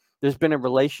better. There's been a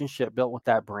relationship built with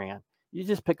that brand. You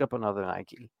just pick up another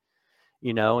Nike,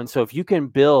 and so if you can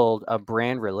build a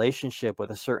brand relationship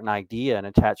with a certain idea and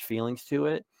attach feelings to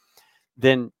it,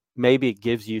 then maybe it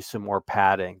gives you some more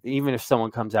padding. Even if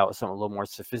someone comes out with something a little more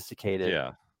sophisticated,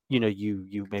 Yeah.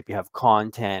 you maybe have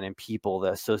content and people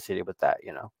that associated with that,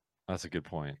 That's a good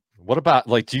point. What about,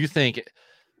 like, do you think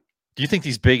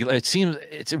these big,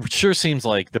 it sure seems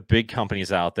like the big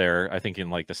companies out there, I think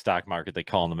in like the stock market, they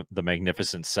call them the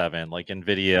Magnificent Seven, like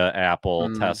Nvidia,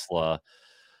 Apple, Tesla,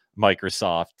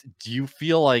 Microsoft. Do you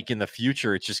feel like in the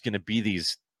future it's just going to be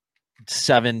these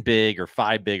 7 big or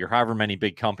 5 big or however many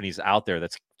big companies out there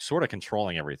that's sort of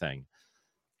controlling everything?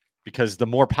 Because the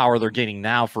more power they're gaining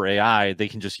now for AI, they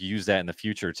can just use that in the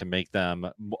future to make them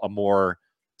a more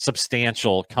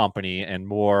substantial company, and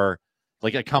more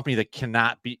like a company that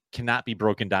cannot be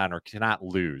broken down or cannot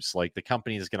lose. Like the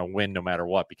company is going to win no matter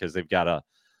what, because they've got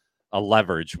a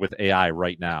leverage with AI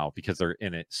right now because they're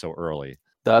in it so early.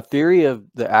 The theory of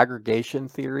the aggregation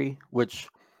theory, which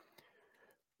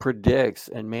predicts,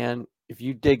 and man, if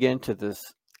you dig into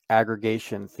this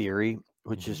aggregation theory,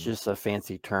 which is just a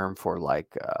fancy term for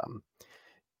like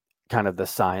kind of the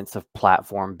science of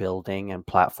platform building and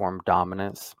platform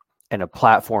dominance. And a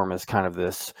platform is kind of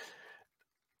this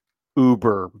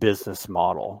Uber business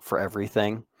model for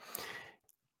everything.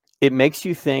 It makes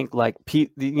you think like,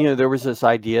 there was this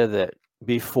idea that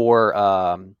before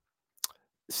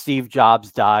Steve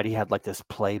Jobs died, he had like this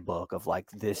playbook of like,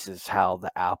 this is how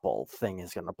the Apple thing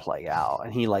is going to play out.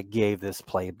 And he like gave this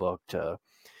playbook to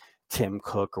Tim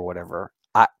Cook or whatever.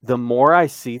 The more I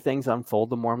see things unfold,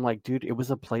 the more I'm like, dude, it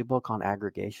was a playbook on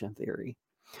aggregation theory.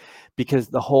 Because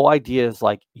the whole idea is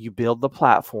like, you build the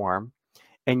platform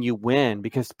and you win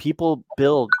because people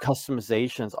build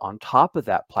customizations on top of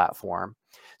that platform.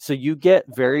 So you get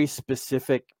very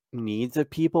specific needs of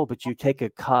people, but you take a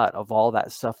cut of all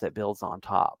that stuff that builds on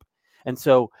top. And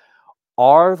so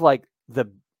are like the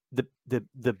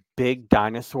big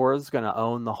dinosaurs going to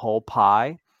own the whole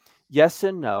pie? Yes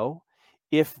and no.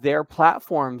 If they're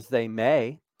platforms, they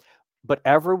may, but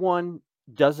everyone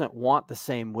doesn't want the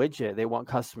same widget. They want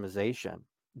customization.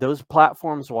 Those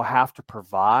platforms will have to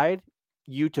provide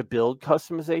you to build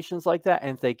customizations like that.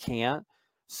 And if they can't,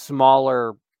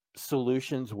 smaller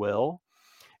solutions will.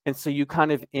 And so you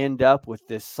kind of end up with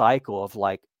this cycle of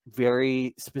like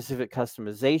very specific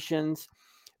customizations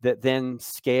that then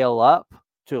scale up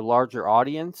to a larger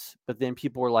audience. But then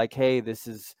people are like, hey, this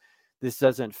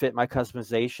doesn't fit my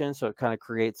customization. So it kind of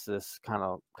creates this kind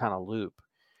of loop.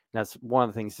 And that's one of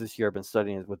the things this year I've been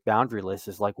studying with Boundaryless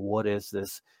is like, what is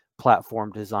this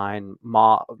platform design,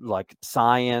 like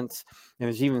science? And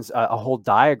there's even a whole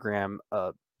diagram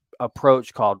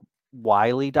approach called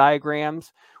Wiley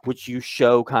diagrams, which you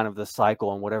show kind of the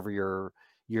cycle and whatever your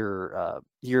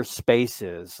space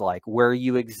is, like where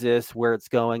you exist, where it's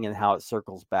going, and how it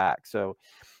circles back. So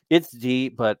it's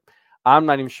deep, but I'm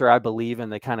not even sure I believe in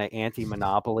the kind of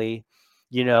anti-monopoly.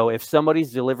 If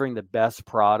somebody's delivering the best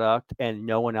product and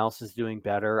no one else is doing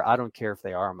better, I don't care if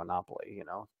they are a monopoly,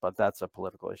 but that's a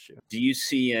political issue. Do you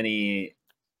see any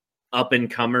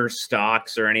up-and-comer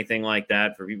stocks or anything like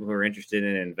that for people who are interested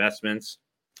in investments?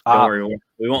 Don't worry,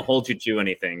 we won't hold you to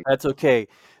anything. That's okay.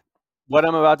 What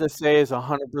I'm about to say is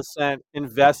 100%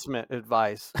 investment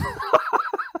advice.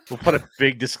 We'll put a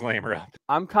big disclaimer up.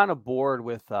 I'm kind of bored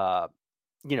with,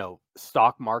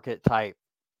 stock market type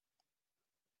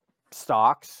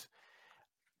stocks.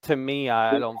 To me,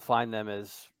 I don't find them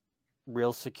as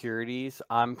real securities.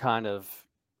 I'm kind of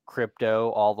crypto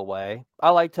all the way. I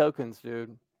like tokens,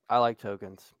 dude. I like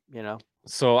tokens, you know.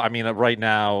 So I mean, right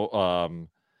now,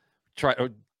 try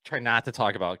not to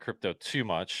talk about crypto too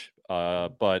much,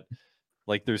 but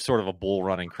like there's sort of a bull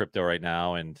run in crypto right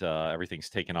now, and everything's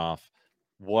taken off.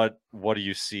 What do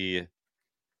you see?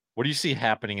 What do you see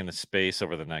happening in the space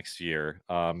over the next year,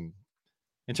 in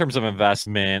terms of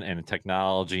investment and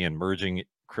technology and merging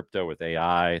crypto with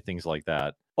AI, things like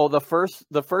that? Well, the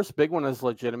first big one is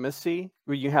legitimacy,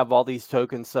 where you have all these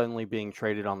tokens suddenly being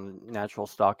traded on the natural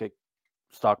stock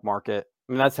market.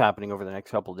 I mean, that's happening over the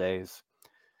next couple of days.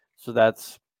 So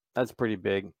that's pretty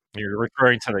big. You're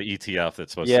referring to the ETF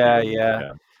that's supposed to Yeah, be,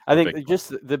 yeah. I the big think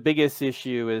just the biggest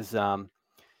issue is,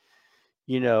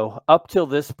 you know, up till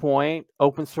this point,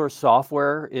 open source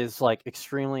software is like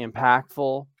extremely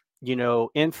impactful. You know,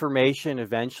 information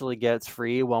eventually gets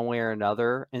free one way or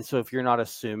another. And so if you're not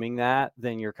assuming that,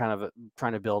 then you're kind of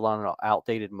trying to build on an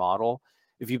outdated model.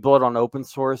 If you build on open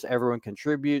source, everyone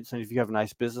contributes. And if you have a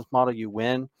nice business model, you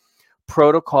win.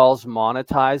 Protocols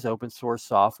monetize open source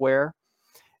software.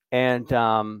 And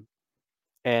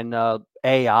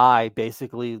AI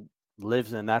basically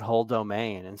lives in that whole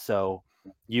domain. And so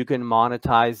you can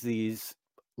monetize these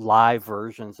live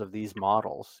versions of these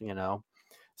models, you know.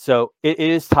 So it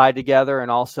is tied together. And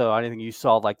also, I think you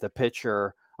saw like the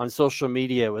picture on social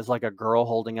media. It was like a girl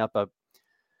holding up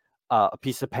a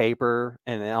piece of paper,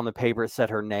 and on the paper it said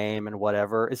her name and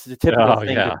whatever. It's the typical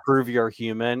thing to prove you're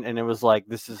human. And it was like,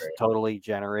 this is totally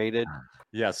generated.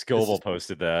 Yeah, Scoble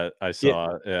posted that. I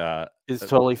saw. Yeah, it's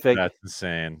totally fake. That's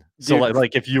insane. So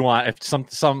like if you want, if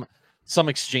some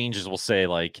exchanges will say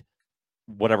like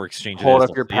whatever exchange hold it is,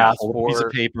 up your passport, hold a piece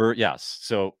of paper. Yes.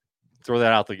 So throw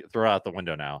out the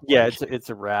window now. Yeah, like,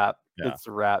 it's a wrap. Yeah. It's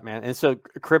a wrap, man. And so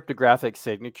cryptographic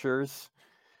signatures,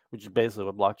 which is basically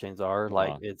what blockchains are,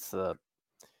 like it's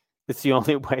the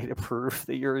only way to prove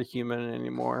that you're a human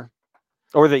anymore,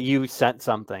 or that you sent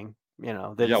something. You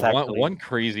know, that is actually... One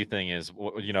crazy thing is,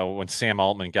 you know, when Sam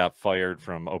Altman got fired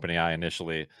from OpenAI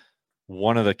initially,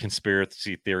 one of the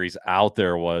conspiracy theories out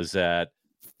there was that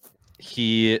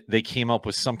they came up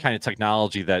with some kind of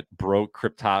technology that broke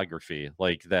cryptography,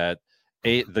 like that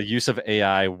the use of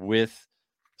AI with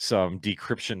some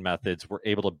decryption methods were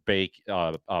able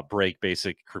to break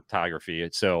basic cryptography.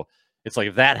 So it's like,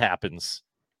 if that happens,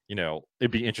 you know, it'd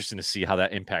be interesting to see how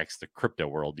that impacts the crypto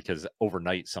world, because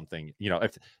overnight something, you know,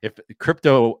 if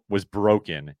crypto was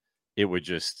broken, it would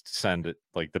just send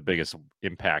like the biggest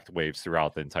impact waves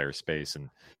throughout the entire space. And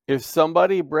if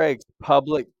somebody breaks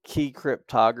public key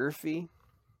cryptography,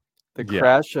 the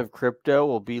crash of crypto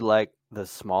will be like the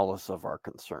smallest of our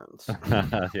concerns.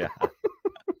 Yeah.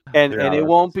 And it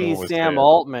won't be Sam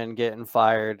Altman getting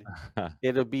fired.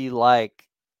 It'll be like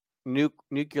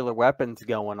nuclear weapons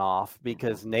going off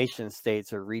because nation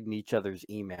states are reading each other's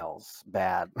emails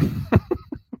bad.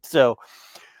 So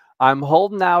I'm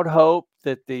holding out hope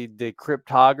that the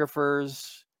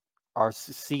cryptographers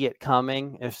see it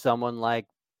coming. If someone like,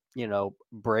 you know,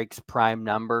 breaks prime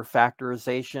number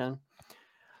factorization,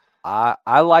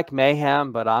 I like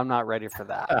mayhem, but I'm not ready for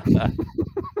that.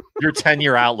 Your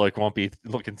 10-year outlook won't be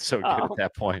looking so good at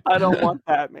that point. I don't want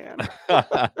that, man.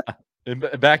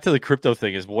 And back to the crypto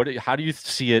thing is, how do you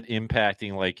see it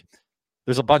impacting? Like,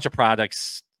 there's a bunch of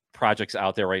projects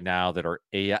out there right now that are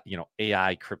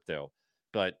AI crypto,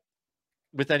 but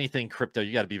with anything crypto,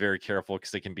 you got to be very careful,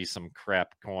 because they can be some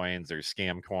crap coins or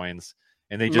scam coins,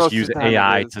 and they just use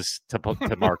AI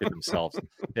to market themselves.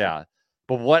 Yeah.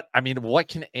 But what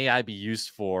can AI be used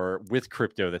for with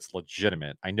crypto that's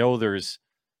legitimate? I know there's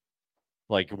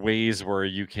like ways where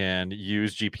you can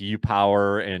use GPU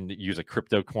power and use a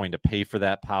crypto coin to pay for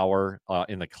that power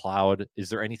in the cloud. Is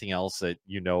there anything else that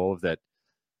you know of that,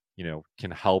 you know,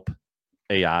 can help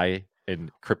AI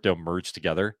and crypto merge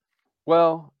together?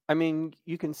 Well, I mean,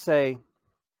 you can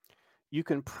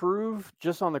prove,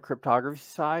 just on the cryptography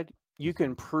side, you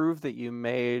can prove that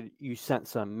you sent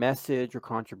some message or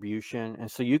contribution.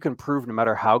 And so you can prove, no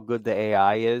matter how good the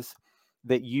AI is,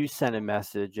 that you sent a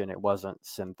message and it wasn't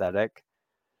synthetic.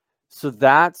 So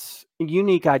that's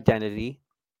unique identity.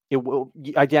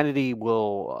 Identity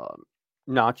will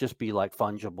not just be like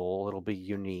fungible, it'll be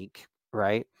unique,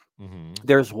 right? Mm-hmm.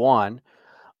 There's one.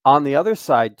 On the other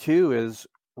side too is,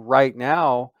 right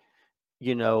now,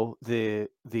 you know, the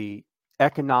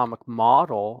economic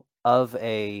model of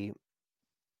a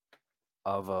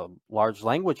large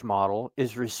language model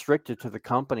is restricted to the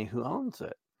company who owns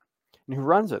it and who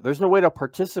runs it. There's no way to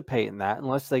participate in that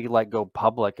unless they like go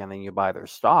public and then you buy their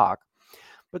stock.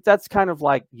 But that's kind of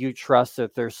like, you trust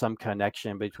that there's some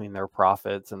connection between their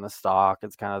profits and the stock.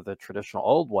 It's kind of the traditional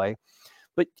old way.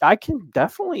 But I can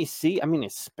definitely see, I mean,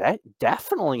 it's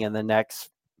definitely in the next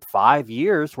 5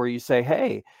 years where you say,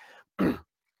 hey,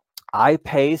 I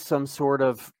pay some sort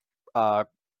of,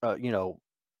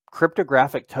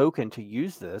 cryptographic token to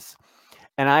use this,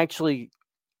 and I actually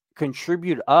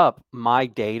contribute up my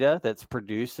data that's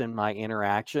produced in my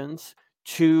interactions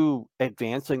to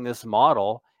advancing this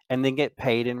model and then get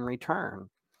paid in return.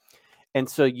 And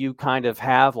so you kind of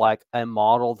have like a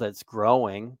model that's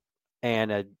growing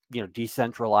and a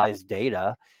decentralized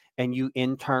data, and you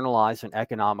internalize an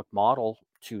economic model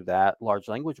to that large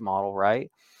language model, right?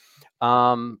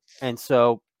 And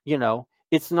so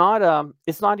it's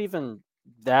not even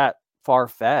that far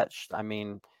fetched. I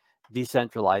mean,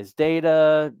 decentralized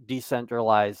data,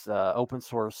 decentralized open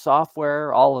source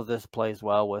software, all of this plays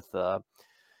well with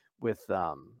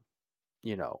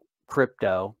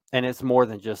crypto, and it's more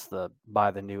than just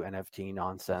buy the new NFT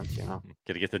nonsense.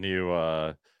 Gotta get the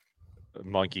new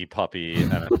monkey puppy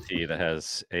NFT that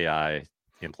has AI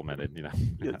implemented.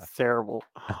 It's terrible.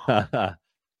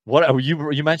 What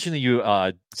you mentioned that you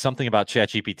something about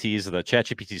ChatGPT. So the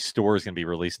ChatGPT store is going to be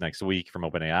released next week from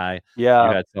OpenAI. Yeah.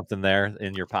 You had something there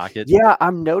in your pocket. Yeah,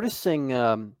 I'm noticing.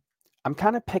 I'm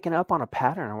kind of picking up on a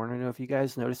pattern. I want to know if you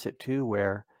guys notice it too.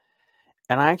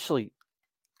 And I think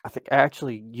I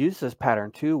actually use this pattern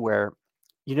too, where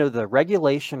the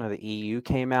regulation of the EU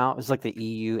came out. It was like the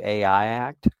EU AI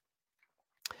Act.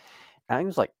 I think it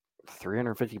was like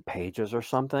 350 pages or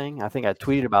something. I think I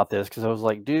tweeted about this because I was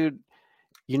like, dude,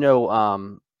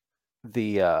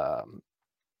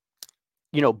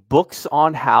 books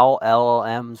on how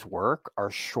LLMs work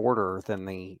are shorter than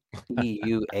the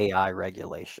EU AI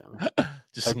regulation.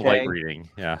 Just some light reading.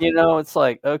 Yeah. It's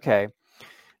like, okay.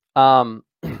 And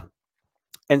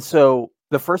so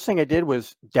the first thing I did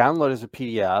was download as a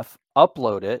PDF,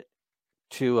 upload it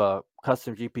to a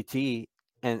custom GPT,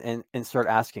 and start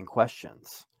asking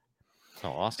questions. Oh,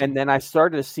 awesome. And then I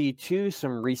started to see too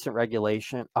some recent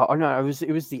regulation. Oh no, it was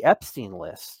the Epstein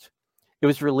list. It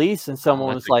was released, and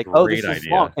someone was like, "Oh, this is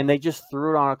long," and they just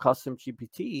threw it on a custom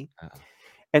GPT.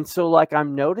 And so, like,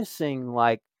 I'm noticing,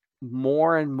 like,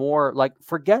 more and more, like,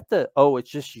 forget it's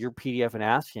just your PDF and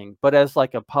asking, but as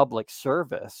like a public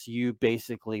service, you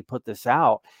basically put this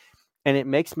out, and it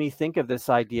makes me think of this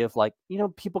idea of like,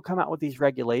 people come out with these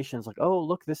regulations, like, oh,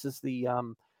 look, this is the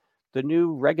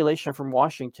new regulation from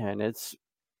Washington. It's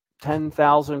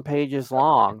 10,000 pages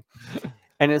long.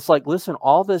 And it's like, listen,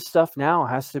 all this stuff now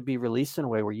has to be released in a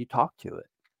way where you talk to it.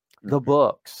 The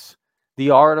books,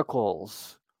 the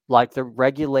articles, like the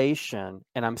regulation.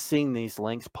 And I'm seeing these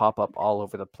links pop up all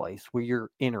over the place where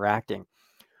you're interacting,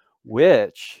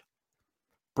 which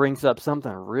brings up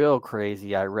something real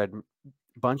crazy I read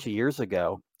a bunch of years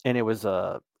ago. And it was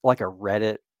like a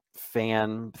Reddit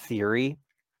fan theory.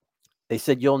 They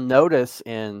said you'll notice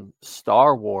in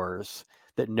Star Wars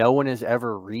that no one is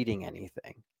ever reading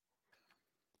anything.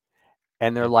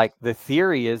 And they're like, the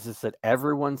theory is that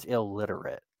everyone's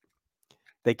illiterate.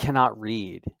 They cannot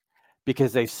read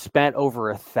because they've spent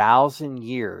over 1,000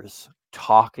 years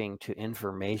talking to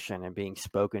information and being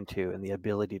spoken to, and the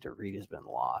ability to read has been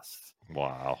lost.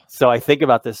 Wow. So I think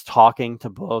about this talking to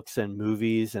books and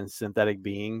movies and synthetic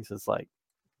beings. It's like,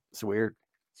 it's weird.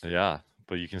 Yeah,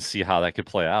 but you can see how that could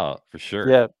play out for sure.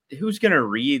 Yeah. Who's going to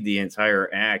read the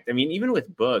entire act? I mean, even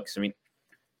with books, I mean,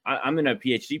 I'm in a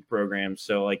PhD program,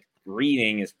 so like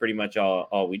reading is pretty much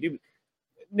all we do.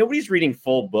 Nobody's reading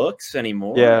full books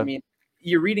anymore. Yeah. I mean,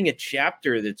 you're reading a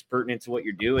chapter that's pertinent to what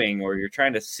you're doing, or you're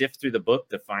trying to sift through the book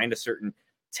to find a certain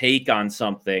take on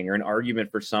something or an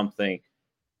argument for something.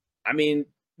 I mean,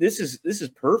 this is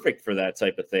perfect for that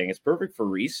type of thing. It's perfect for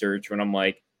research when I'm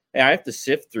like, hey, I have to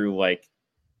sift through like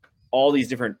all these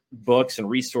different books and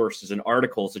resources and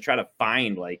articles to try to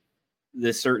find like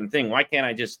this certain thing. Why can't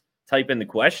I just type in the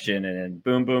question and then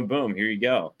boom, boom, boom, here you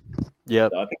go? Yeah.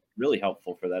 So I think it's really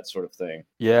helpful for that sort of thing.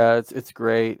 Yeah, it's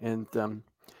great. And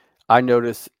I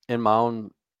notice in my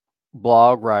own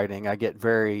blog writing, I get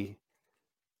very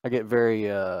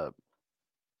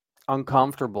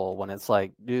uncomfortable when it's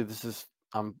like, dude,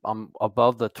 I'm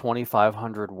above the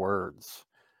 2,500 words.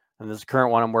 And this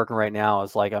current one I'm working right now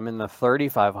is like, I'm in the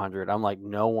 3,500. I'm like,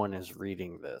 no one is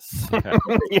reading this.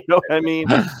 You know what I mean?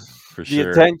 For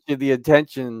sure. The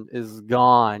attention is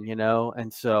gone,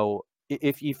 and so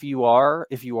if you are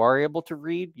able to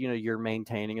read, you're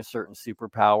maintaining a certain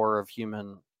superpower of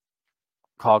human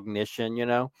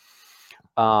cognition,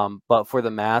 but for the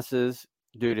masses,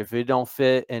 dude, if it don't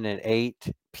fit in an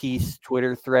 8-piece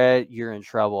Twitter thread, you're in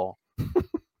trouble.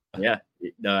 Yeah,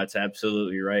 no, that's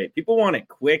absolutely right. People want it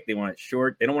quick. They want it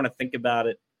short. They don't want to think about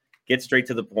it. Get straight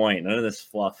to the point. None of this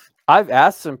fluff. I've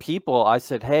asked some people, I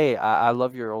said, hey, I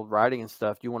love your old writing and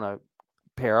stuff. Do you want to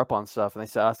pair up on stuff? And they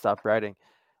said, I stopped writing.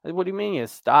 Like, what do you mean you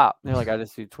stop? They're like, I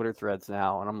just do Twitter threads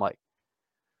now. And I'm like,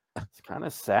 it's kind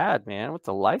of sad, man. What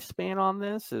the lifespan on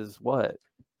this is what?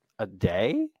 A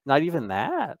day? Not even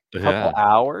that. A couple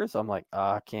hours. I'm like,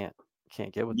 I can't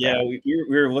get with Yeah, that. we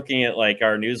were looking at like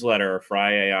our newsletter, our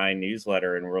Fry AI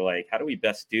newsletter, and we're like, how do we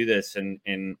best do this? And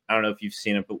I don't know if you've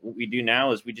seen it, but what we do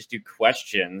now is we just do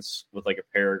questions with like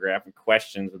a paragraph and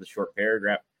questions with a short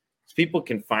paragraph. So people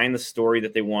can find the story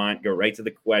that they want, go right to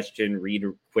the question, read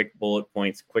quick bullet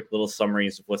points, quick little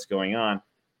summaries of what's going on.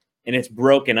 And it's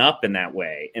broken up in that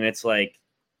way. And it's like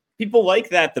people like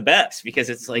that the best because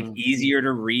it's like easier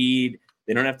to read.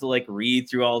 They don't have to like read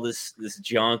through all this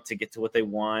junk to get to what they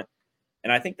want.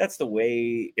 And I think that's the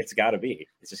way it's got to be.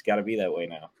 It's just got to be that way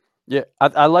now. Yeah,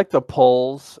 I like the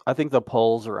polls. I think the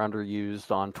polls are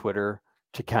underused on Twitter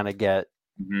to kind of get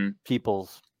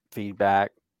people's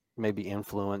feedback, maybe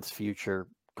influence future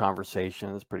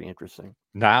conversations. Pretty interesting.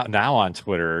 Now on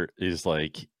Twitter is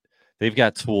like they've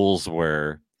got tools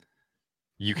where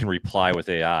you can reply with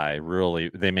AI. Really,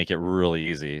 they make it really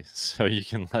easy. So you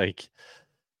can like,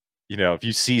 you know, if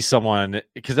you see someone,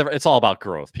 because it's all about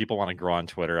growth. People want to grow on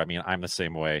Twitter. I mean, I'm the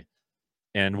same way.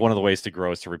 And one of the ways to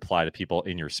grow is to reply to people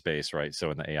in your space, right?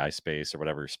 So in the AI space or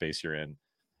whatever space you're in.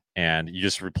 And you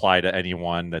just reply to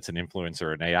anyone that's an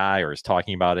influencer in AI or is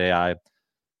talking about AI.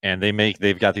 And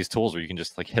they've got these tools where you can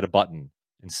just like hit a button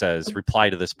and says, reply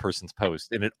to this person's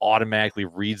post. And it automatically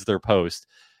reads their post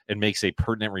and makes a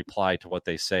pertinent reply to what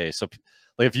they say. So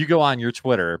like if you go on your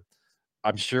Twitter,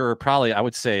 I'm sure probably I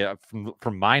would say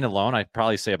from mine alone, I'd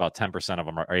probably say about 10% of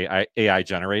them are AI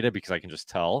generated because I can just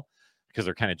tell because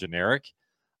they're kind of generic.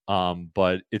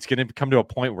 But it's going to come to a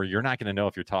point where you're not going to know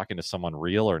if you're talking to someone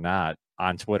real or not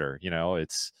on Twitter. You know,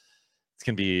 it's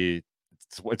going to be,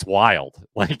 it's wild.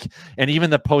 Like, and even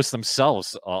the posts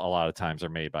themselves, a lot of times are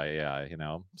made by AI, you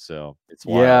know, so it's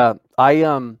wild.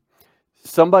 Yeah.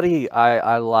 Somebody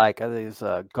I like, I think it's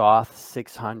Goth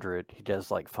 600. He does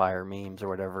like fire memes or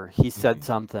whatever. He said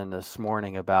something this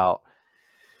morning about,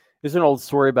 there's an old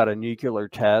story about a nuclear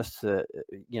test that,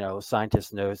 you know,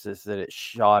 scientists noticed that it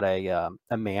shot a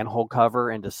manhole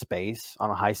cover into space on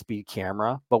a high-speed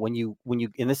camera. But when you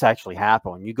and this actually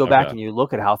happened, when you go back and you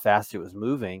look at how fast it was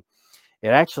moving, it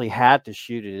actually had to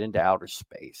shoot it into outer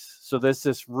space. So there's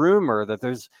this rumor that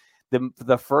there's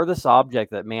the furthest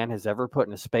object that man has ever put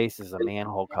into space is a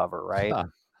manhole cover, right? Huh.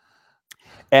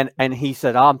 And he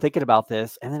said, "Oh, I'm thinking about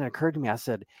this," and then it occurred to me. I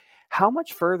said, "How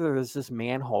much further is this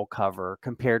manhole cover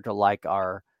compared to like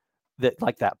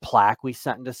that plaque we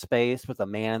sent into space with the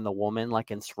man and the woman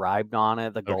like inscribed on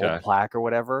it, the gold plaque or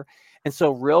whatever?" And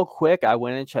so real quick, I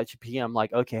went in ChatGPT. I'm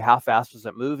like, okay, how fast was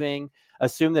it moving?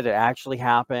 Assume that it actually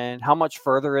happened. How much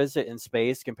further is it in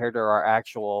space compared to our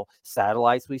actual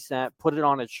satellites we sent? Put it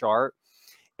on a chart.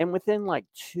 And within like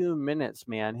 2 minutes,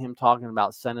 man, him talking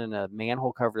about sending a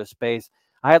manhole cover to space,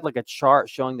 I had like a chart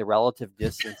showing the relative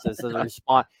distances of the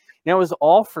response. Now, it was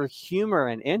all for humor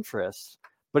and interest,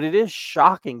 but it is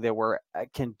shocking that we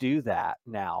can do that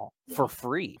now for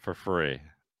free. For free.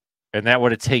 And that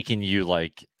would have taken you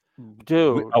like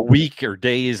a week or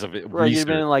days of it. Right, you've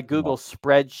been in like Google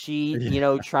spreadsheet, you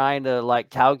know, trying to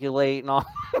like calculate and all.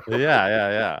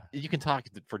 Yeah. You can talk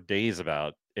for days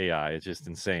about AI. It's just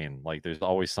insane. Like there's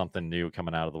always something new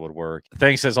coming out of the woodwork.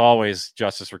 Thanks as always,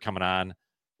 Justice, for coming on.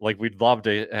 Like we'd love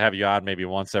to have you on maybe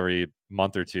once every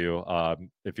month or two,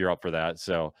 if you're up for that.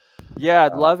 So yeah,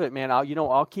 I'd love it, man.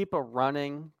 I'll keep a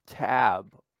running tab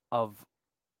of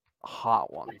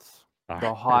hot ones.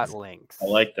 The hot links. I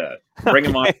like that. Bring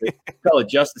them on. Call it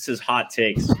Justice's Hot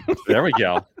Takes. There we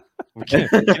go. We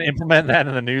can implement that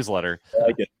in the newsletter.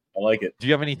 I like it. Do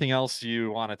you have anything else you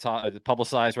want to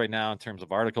publicize right now in terms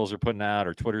of articles you're putting out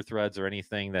or Twitter threads or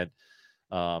anything that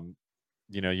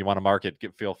you know you want to market?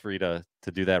 Feel free to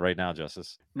do that right now,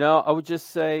 Justice. No, I would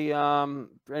just say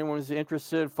for anyone who's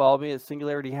interested, follow me at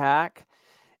Singularity Hack.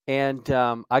 And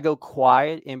I go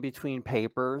quiet in between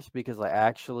papers because I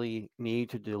actually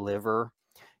need to deliver,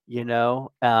 you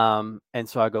know. And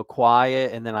so I go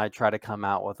quiet, and then I try to come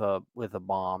out with a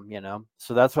bomb, you know.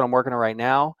 So that's what I'm working on right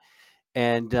now.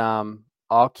 And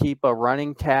I'll keep a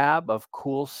running tab of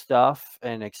cool stuff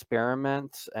and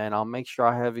experiments, and I'll make sure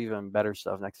I have even better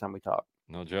stuff next time we talk.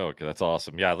 No joke. That's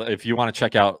awesome. Yeah, if you want to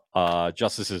check out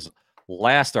Justice's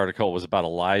last article was about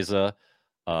Eliza.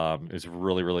 It was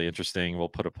really, really interesting. We'll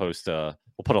put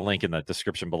a link in the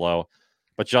description below.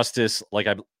 But Justice, like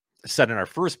I said in our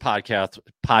first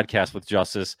podcast with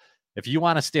Justice, if you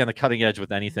want to stay on the cutting edge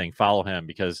with anything, follow him,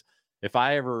 because if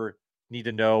I ever need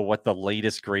to know what the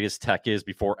latest, greatest tech is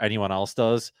before anyone else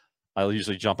does, I'll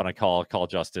usually jump on a call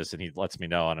Justice, and he lets me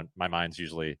know, and my mind's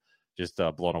usually just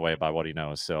blown away by what he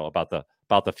knows. So about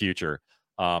the future.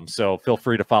 So feel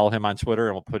free to follow him on Twitter,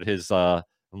 and we'll put his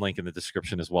link in the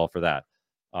description as well for that.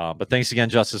 But thanks again,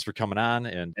 Justice, for coming on.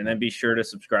 And then be sure to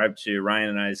subscribe to Ryan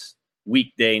and I's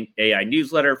weekday AI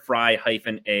newsletter, fry-ai.com.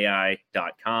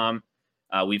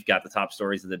 We've got the top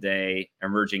stories of the day,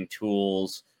 emerging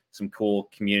tools, some cool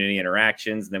community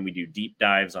interactions. And then we do deep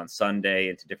dives on Sunday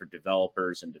into different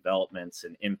developers and developments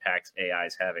and impacts AI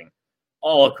is having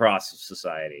all across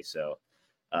society. So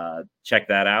check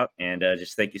that out. And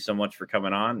just thank you so much for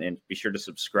coming on. And be sure to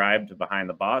subscribe to Behind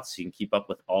the Bots so you can keep up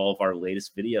with all of our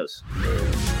latest videos.